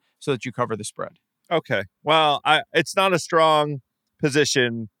margin so that you cover the spread. Okay. Well, it's not a strong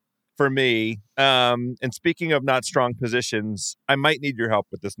position for me. And speaking of not strong positions, I might need your help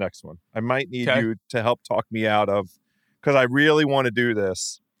with this next one. I might need you to help talk me out of, because I really want to do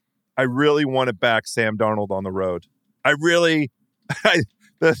this. I really want to back Sam Darnold on the road.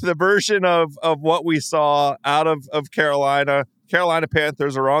 The version of what we saw out of Carolina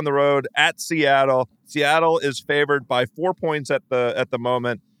Panthers are on the road at Seattle. Seattle is favored by 4 points at the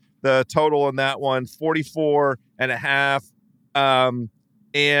moment. The total in that one, 44.5.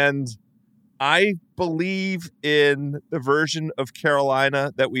 And I believe in the version of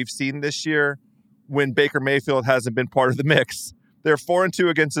Carolina that we've seen this year when Baker Mayfield hasn't been part of the mix. They're 4-2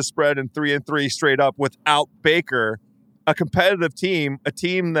 against the spread and 3-3 straight up without Baker. A competitive team, a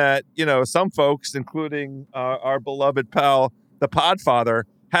team that, some folks, including our beloved pal, the Podfather,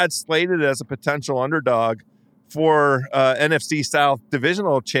 had slated as a potential underdog for NFC South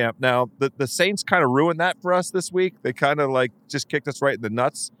divisional champ. Now, the Saints kind of ruined that for us this week. They kind of just kicked us right in the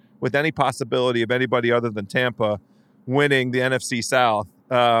nuts with any possibility of anybody other than Tampa winning the NFC South.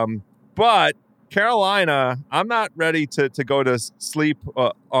 But Carolina, I'm not ready to go to sleep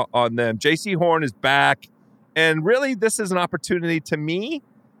on them. J.C. Horn is back. And really, this is an opportunity to me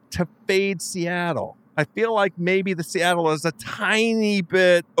to fade Seattle. I feel like maybe the Seattle is a tiny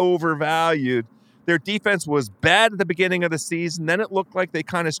bit overvalued. Their defense was bad at the beginning of the season. Then it looked like they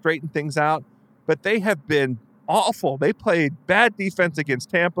kind of straightened things out. But they have been awful. They played bad defense against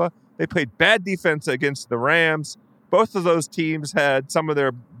Tampa. They played bad defense against the Rams. Both of those teams had some of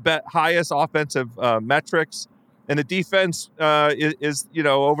their highest offensive metrics And the defense is,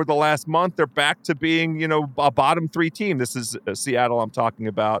 over the last month, they're back to being, a bottom 3 team. This is Seattle I'm talking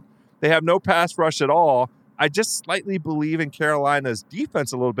about. They have no pass rush at all. I just slightly believe in Carolina's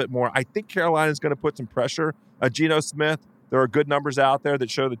defense a little bit more. I think Carolina is going to put some pressure on Geno Smith. There are good numbers out there that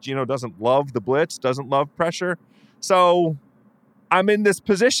show that Geno doesn't love the blitz, doesn't love pressure. So I'm in this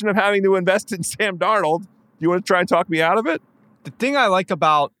position of having to invest in Sam Darnold. Do you want to try and talk me out of it? The thing I like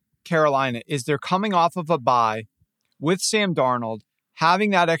about Carolina is they're coming off of a bye with Sam Darnold, having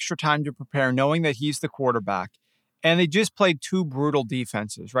that extra time to prepare, knowing that he's the quarterback. And they just played 2 brutal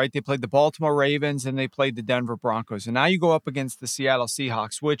defenses, right? They played the Baltimore Ravens and they played the Denver Broncos. And now you go up against the Seattle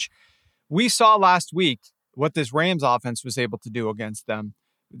Seahawks, which we saw last week what this Rams offense was able to do against them.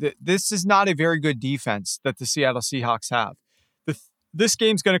 This is not a very good defense that the Seattle Seahawks have. This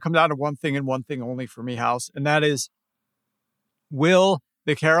game's going to come down to one thing and one thing only for me, House, and that is, will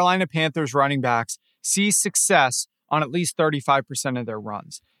the Carolina Panthers running backs see success on at least 35% of their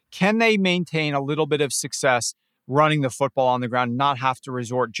runs? Can they maintain a little bit of success running the football on the ground and not have to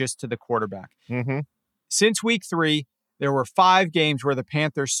resort just to the quarterback? Mm-hmm. Since week 3, there were 5 games where the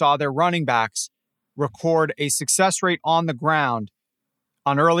Panthers saw their running backs record a success rate on the ground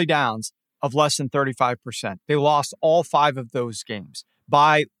on early downs of less than 35%. They lost all 5 of those games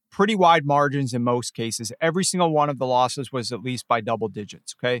by pretty wide margins in most cases. Every single one of the losses was at least by double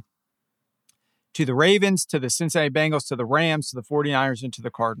digits, okay? To the Ravens, to the Cincinnati Bengals, to the Rams, to the 49ers, and to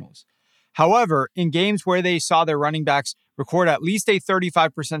the Cardinals. However, in games where they saw their running backs record at least a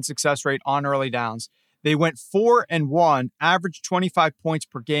 35% success rate on early downs, they went 4-1, averaged 25 points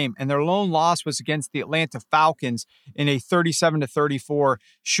per game, and their lone loss was against the Atlanta Falcons in a 37-34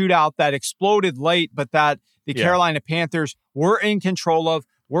 shootout that exploded late, but that the Carolina Panthers were in control of.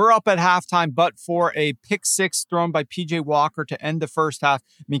 We're up at halftime, but for a pick 6 thrown by P.J. Walker to end the first half.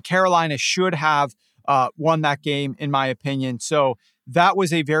 I mean, Carolina should have won that game, in my opinion. So that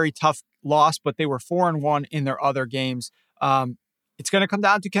was a very tough loss, but they were 4-1 in their other games. It's going to come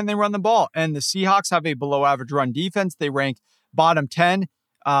down to, can they run the ball? And the Seahawks have a below-average run defense. They rank bottom 10,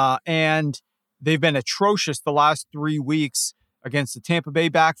 and they've been atrocious the last 3 weeks against the Tampa Bay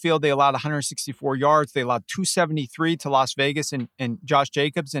backfield. They allowed 164 yards. They allowed 273 to Las Vegas and Josh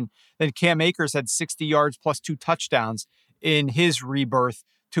Jacobs. And then Cam Akers had 60 yards plus 2 touchdowns in his rebirth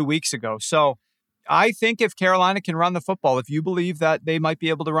 2 weeks ago. So I think if Carolina can run the football, if you believe that they might be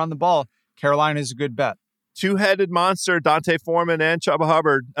able to run the ball, Carolina is a good bet. 2-headed monster, Dante Foreman and Chuba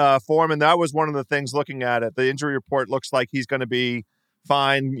Hubbard. Foreman, that was one of the things looking at it. The injury report looks like he's going to be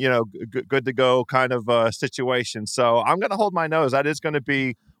fine, good to go kind of situation. So I'm going to hold my nose. That is going to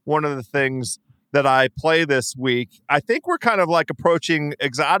be one of the things that I play this week. I think we're kind of like approaching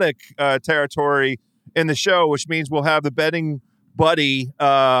exotic territory in the show, which means we'll have the betting buddy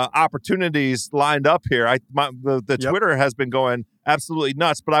opportunities lined up here. The Twitter has been going absolutely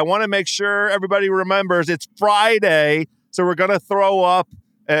nuts, but I want to make sure everybody remembers it's Friday, so we're going to throw up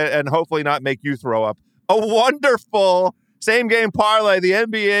and hopefully not make you throw up. A wonderful same game parlay. The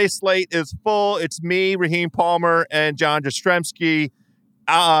NBA slate is full. It's me, Raheem Palmer, and John Jastrzemski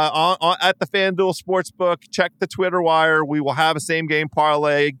at the FanDuel Sportsbook. Check the Twitter wire. We will have a same game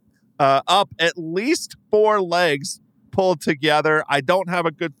parlay up at least 4 legs pulled together. I don't have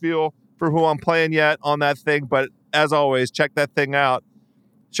a good feel for who I'm playing yet on that thing, but as always, check that thing out.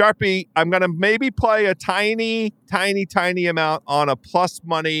 Sharpie, I'm going to maybe play a tiny amount on a plus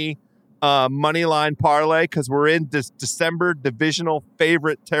money line parlay because we're in this December divisional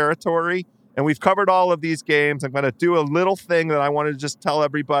favorite territory, and we've covered all of these games. I'm going to do a little thing that I want to just tell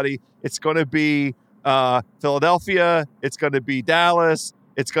everybody. It's going to be Philadelphia. It's going to be Dallas.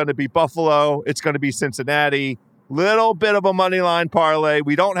 It's going to be Buffalo. It's going to be Cincinnati. Little bit of a money line parlay.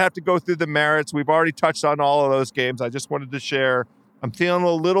 We don't have to go through the merits. We've already touched on all of those games. I just wanted to share. I'm feeling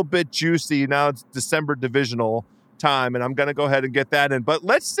a little bit juicy. Now it's December divisional time, and I'm going to go ahead and get that in. But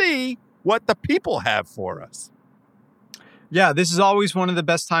let's see what the people have for us. Yeah, this is always one of the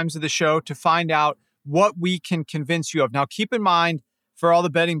best times of the show to find out what we can convince you of. Now, keep in mind, for all the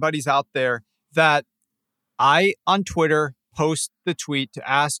betting buddies out there, that I, on Twitter, post the tweet to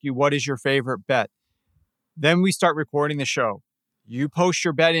ask you what is your favorite bet. Then we start recording the show. You post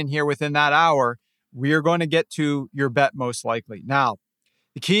your bet in here within that hour. We are going to get to your bet most likely. Now,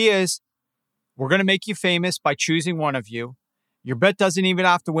 the key is we're going to make you famous by choosing one of you. Your bet doesn't even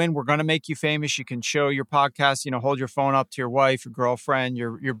have to win. We're going to make you famous. You can show your podcast, hold your phone up to your wife, your girlfriend,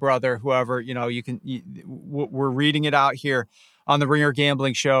 your brother, whoever, we're reading it out here on the Ringer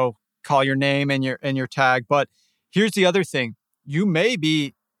Gambling Show. Call your name and your tag. But here's the other thing. You may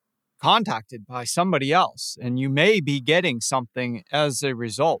be contacted by somebody else, and you may be getting something as a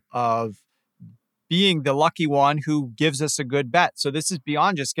result of being the lucky one who gives us a good bet. So this is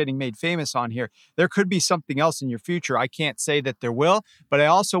beyond just getting made famous on here. There could be something else in your future. I can't say that there will, but I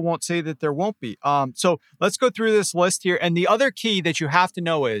also won't say that there won't be. So let's go through this list here. And the other key that you have to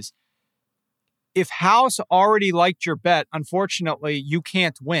know is if House already liked your bet, unfortunately, you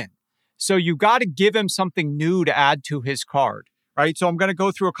can't win. So you got to give him something new to add to his card, right? So I'm going to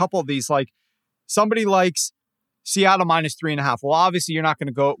go through a couple of these. Like somebody likes Seattle -3.5. Well, obviously we're not going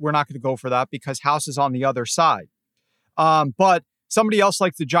to go for that because House is on the other side. But somebody else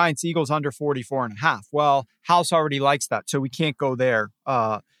likes the Giants Eagles under 44.5. Well, House already likes that, so we can't go there.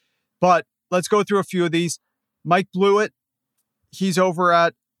 But let's go through a few of these. Mike Blewett, he's over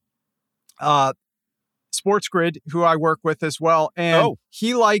at Sports Grid, who I work with as well. And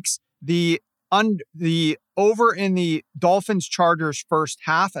he likes the over in the Dolphins Chargers first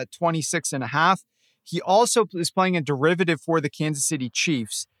half at 26.5. He also is playing a derivative for the Kansas City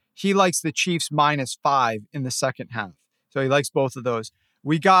Chiefs. He likes the Chiefs -5 in the second half. So he likes both of those.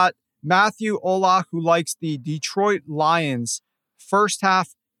 We got Matthew Ola, who likes the Detroit Lions first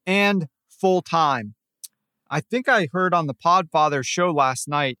half and full time. I think I heard on the Podfather show last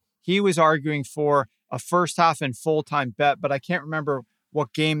night, he was arguing for a first half and full time bet, but I can't remember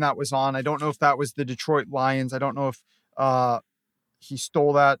what game that was on. I don't know if that was the Detroit Lions. I don't know if he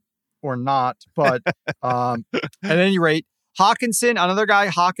stole that or not, but at any rate, Hawkinson, another guy,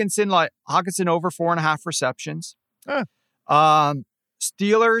 Hawkinson over 4.5 receptions.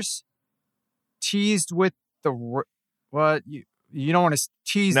 Steelers teased with the what you don't want to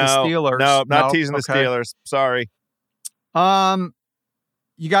tease the Steelers. No, not teasing the Steelers. Sorry.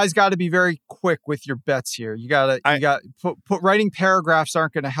 You guys got to be very quick with your bets here. You got put writing paragraphs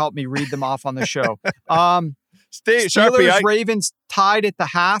aren't going to help me read them off on the show. Steelers Ravens tied at the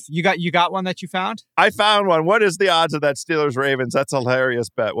half. You got one that you found? I found one. What is the odds of that Steelers Ravens? That's a hilarious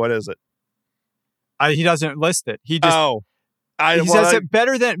bet. What is it? He doesn't list it. He just says it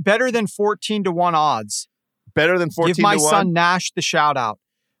better than 14-1 odds. Better than 14-1. Give my son Nash the shout out.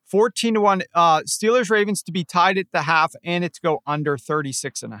 14-1. Steelers Ravens to be tied at the half and it to go under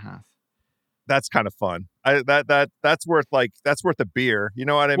 36.5. That's kind of fun. That's worth a beer. You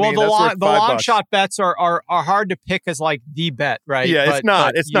know what I mean? Well, the long shot bets are hard to pick as like the bet, right? Yeah, it's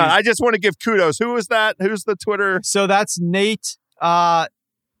not. I just want to give kudos. Who is that? Who's the Twitter? So that's Nate.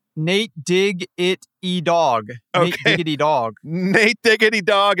 Nate Dig It E Dog. Okay. Nate Diggity Dog. Nate Diggity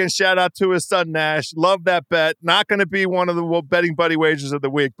Dog, and shout out to his son Nash. Love that bet. Not going to be one of the betting buddy wagers of the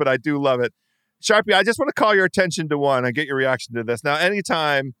week, but I do love it. Sharpie, I just want to call your attention to one and get your reaction to this. Now,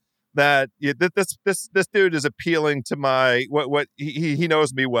 anytime that this dude is appealing to my what he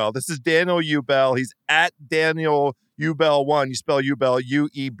knows me well. This is Daniel Ubel. He's at Daniel Ubel1. You spell Ubel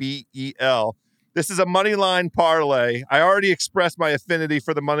Uebel. This is a money line parlay. I already expressed my affinity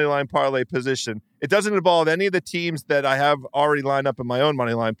for the money line parlay position. It doesn't involve any of the teams that I have already lined up in my own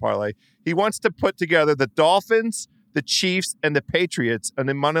money line parlay. He wants to put together the Dolphins, the Chiefs, and the Patriots in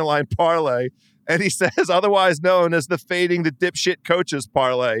the money line parlay. And he says, otherwise known as the fading the dipshit coaches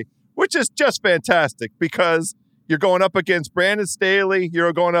parlay, which is just fantastic because you're going up against Brandon Staley,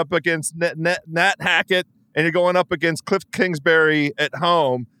 you're going up against Nat Hackett, and you're going up against Cliff Kingsbury at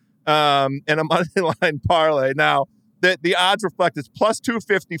home. And a money line parlay. Now, the odds reflect it's plus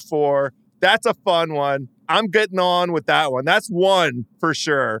 254. That's a fun one. I'm getting on with that one. That's one for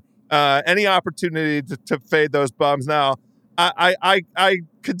sure. Any opportunity to fade those bums. Now, I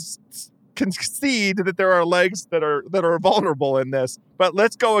could concede that there are legs that are vulnerable in this, but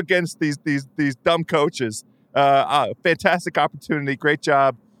let's go against these dumb coaches. Fantastic opportunity. Great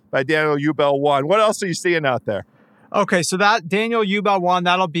job by Daniel Ubel1. What else are you seeing out there? Okay, so that Daniel Ubel one,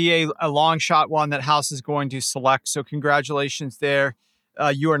 that'll be a long shot one that House is going to select. So congratulations there.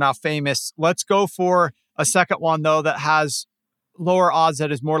 You are now famous. Let's go for a second one, though, that has lower odds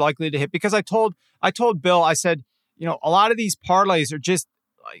that is more likely to hit. Because I told Bill, I said, a lot of these parlays are just,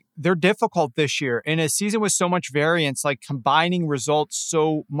 like, they're difficult this year. In a season with so much variance, like combining results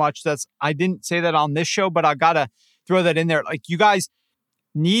so much, I didn't say that on this show, but I got to throw that in there. Like, you guys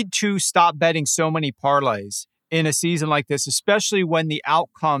need to stop betting so many parlays in a season like this, especially when the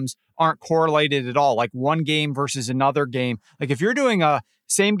outcomes aren't correlated at all, like one game versus another game. Like if you're doing a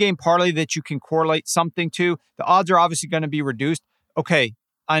same game parlay that you can correlate something to, the odds are obviously going to be reduced. Okay,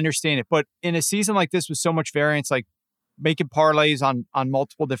 I understand it. But in a season like this with so much variance, like making parlays on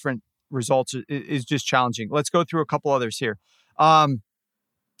multiple different results is just challenging. Let's go through a couple others here.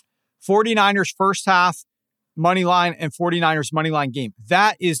 49ers first half money line and 49ers money line game.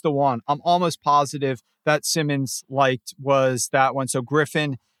 That is the one. I'm almost positive that Simmons liked was that one. So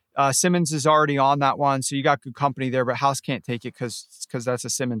Griffin, Simmons is already on that one. So you got good company there, but House can't take it because that's a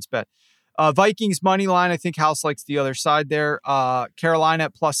Simmons bet. Vikings money line, I think House likes the other side there. Carolina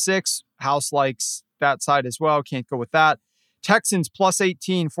at +6. House likes that side as well. Can't go with that. Texans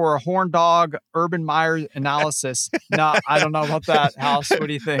 +18 for a horn dog Urban Meyer analysis. No, I don't know about that. House, what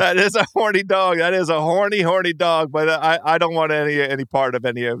do you think? That is a horny dog. That is a horny dog. But I don't want any part of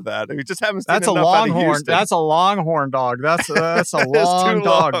any of that. We just haven't seen That's a enough out of longhorn. Houston. That's a longhorn dog. That's a long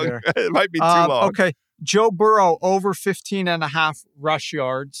dog there. It might be too long. Okay, Joe Burrow over 15.5 rush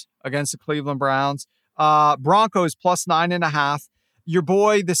yards against the Cleveland Browns. Broncos +9.5. Your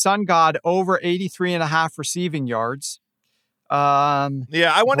boy, the Sun God, over 83.5 receiving yards.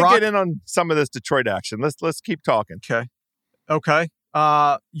 Yeah, I want to get in on some of this Detroit action. Let's keep talking. Okay.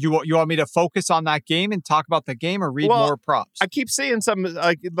 You want me to focus on that game and talk about the game, or read more props? I keep seeing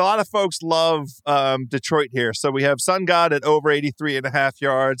a lot of folks love Detroit here. So we have Sun God at over 83.5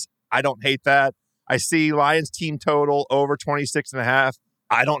 yards. I don't hate that. I see Lions team total over 26.5.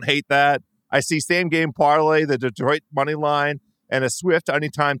 I don't hate that. I see same game parlay, the Detroit money line, and a Swift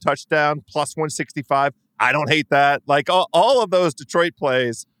anytime touchdown +165. I don't hate that. Like all of those Detroit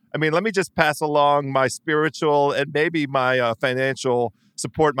plays. I mean, let me just pass along my spiritual and maybe my financial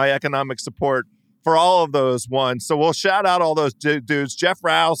support, my economic support for all of those ones. So we'll shout out all those dudes: Jeff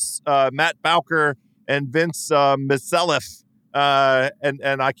Rouse, Matt Bowker, and Vince Mizellif.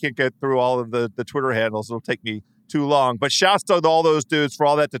 And I can't get through all of the Twitter handles. It'll take me too long. But shouts to all those dudes for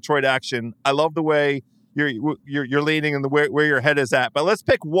all that Detroit action. I love the way you're leaning and where your head is at. But let's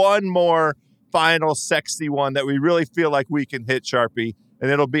pick one more final sexy one that we really feel like we can hit, Sharpie,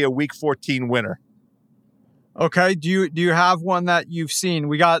 and it'll be a Week 14 winner. Okay. Do you have one that you've seen?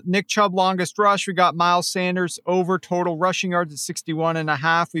 We got Nick Chubb longest rush. We got Miles Sanders over total rushing yards at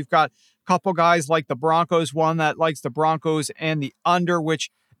 61.5. We've got a couple guys like the Broncos, one that likes the Broncos and the under, which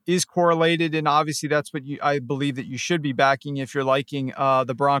is correlated, and obviously that's what I believe that you should be backing if you're liking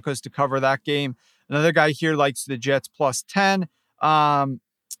the Broncos to cover that game. Another guy here likes the Jets +10.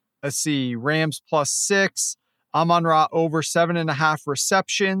 Let's see, Rams +6. Amon-Ra over 7.5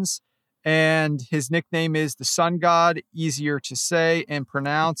 receptions. And his nickname is the Sun God, easier to say and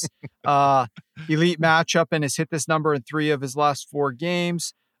pronounce. Elite matchup, and has hit this number in 3 of his last 4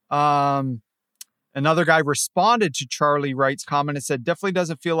 games. Another guy responded to Charlie Wright's comment and said, definitely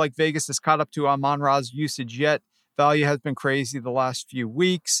doesn't feel like Vegas has caught up to Amon-Ra's usage yet. Value has been crazy the last few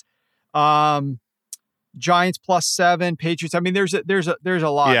weeks. Giants +7, Patriots. I mean, there's a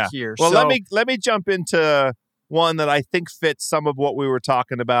lot here. Well, so let me jump into one that I think fits some of what we were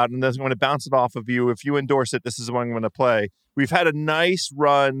talking about, and then I'm going to bounce it off of you. If you endorse it, this is what I'm going to play. We've had a nice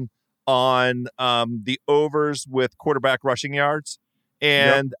run on the overs with quarterback rushing yards,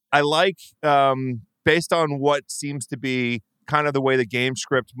 and I like based on what seems to be kind of the way the game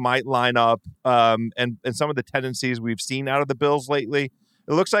script might line up, and some of the tendencies we've seen out of the Bills lately.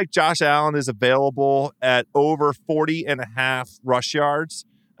 It looks like Josh Allen is available at over 40.5 rush yards.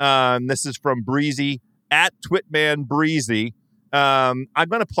 This is from Breezy at Twitman Breezy. I'm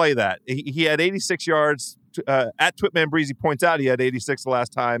going to play that. He had 86 yards. At Twitman Breezy points out he had 86 the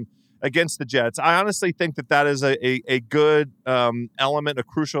last time against the Jets. I honestly think that is a good element, a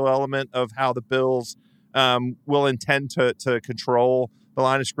crucial element of how the Bills will intend to control the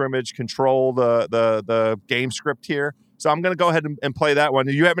line of scrimmage, control the game script here. So I'm going to go ahead and play that one.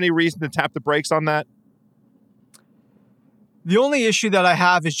 Do you have any reason to tap the brakes on that? The only issue that I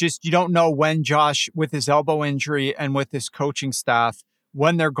have is just you don't know when Josh, with his elbow injury and with his coaching staff,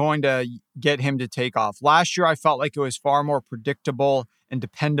 when they're going to get him to take off. Last year, I felt like it was far more predictable and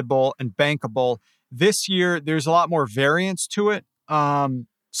dependable and bankable. This year, there's a lot more variance to it.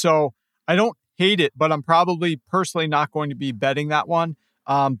 So I don't hate it, but I'm probably personally not going to be betting that one.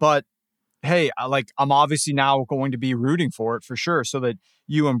 But hey, I'm obviously now going to be rooting for it for sure, so that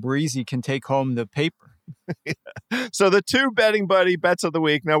you and Breezy can take home the paper. So the 2 betting buddy bets of the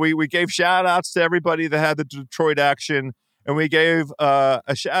week. Now we gave shout outs to everybody that had the Detroit action, and we gave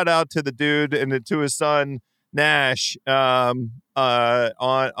a shout out to the dude and to his son Nash on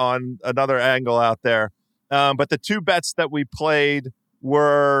another angle out there. But the 2 bets that we played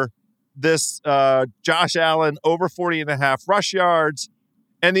were this Josh Allen over 40.5 rush yards.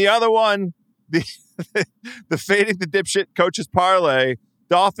 And the other one, the fading the dipshit coaches parlay,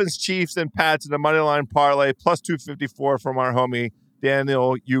 Dolphins, Chiefs, and Pats in the moneyline parlay +254 from our homie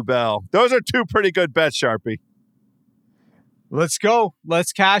Daniel Ubell. Those are 2 pretty good bets, Sharpie. Let's go.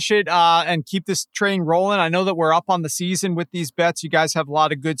 Let's cash it and keep this train rolling. I know that we're up on the season with these bets. You guys have a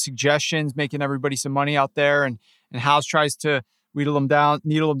lot of good suggestions, making everybody some money out there, and House tries to needle them down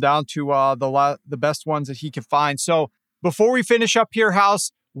to the best ones that he can find. So before we finish up here,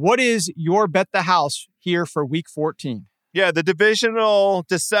 House, what is your bet the house here for Week 14? Yeah, the divisional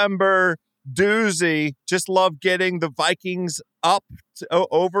December doozy. Just love getting the Vikings up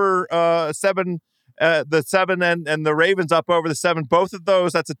over 7, the 7 and the Ravens up over the 7. Both of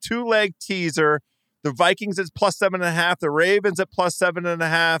those, that's a 2-leg teaser. The Vikings is plus 7.5. The Ravens at plus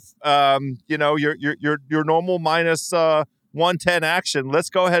 7.5. Your normal minus 110 action. Let's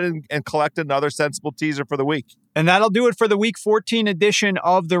go ahead and collect another sensible teaser for the week. And that'll do it for the Week 14 edition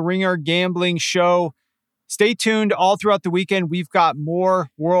of the Ringer Gambling Show. Stay tuned all throughout the weekend. We've got more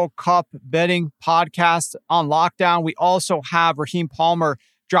World Cup betting podcasts on lockdown. We also have Raheem Palmer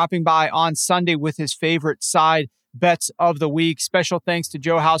dropping by on Sunday with his favorite side bets of the week. Special thanks to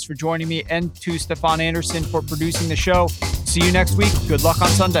Joe House for joining me and to Stefan Anderson for producing the show. See you next week. Good luck on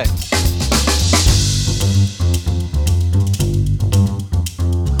Sunday.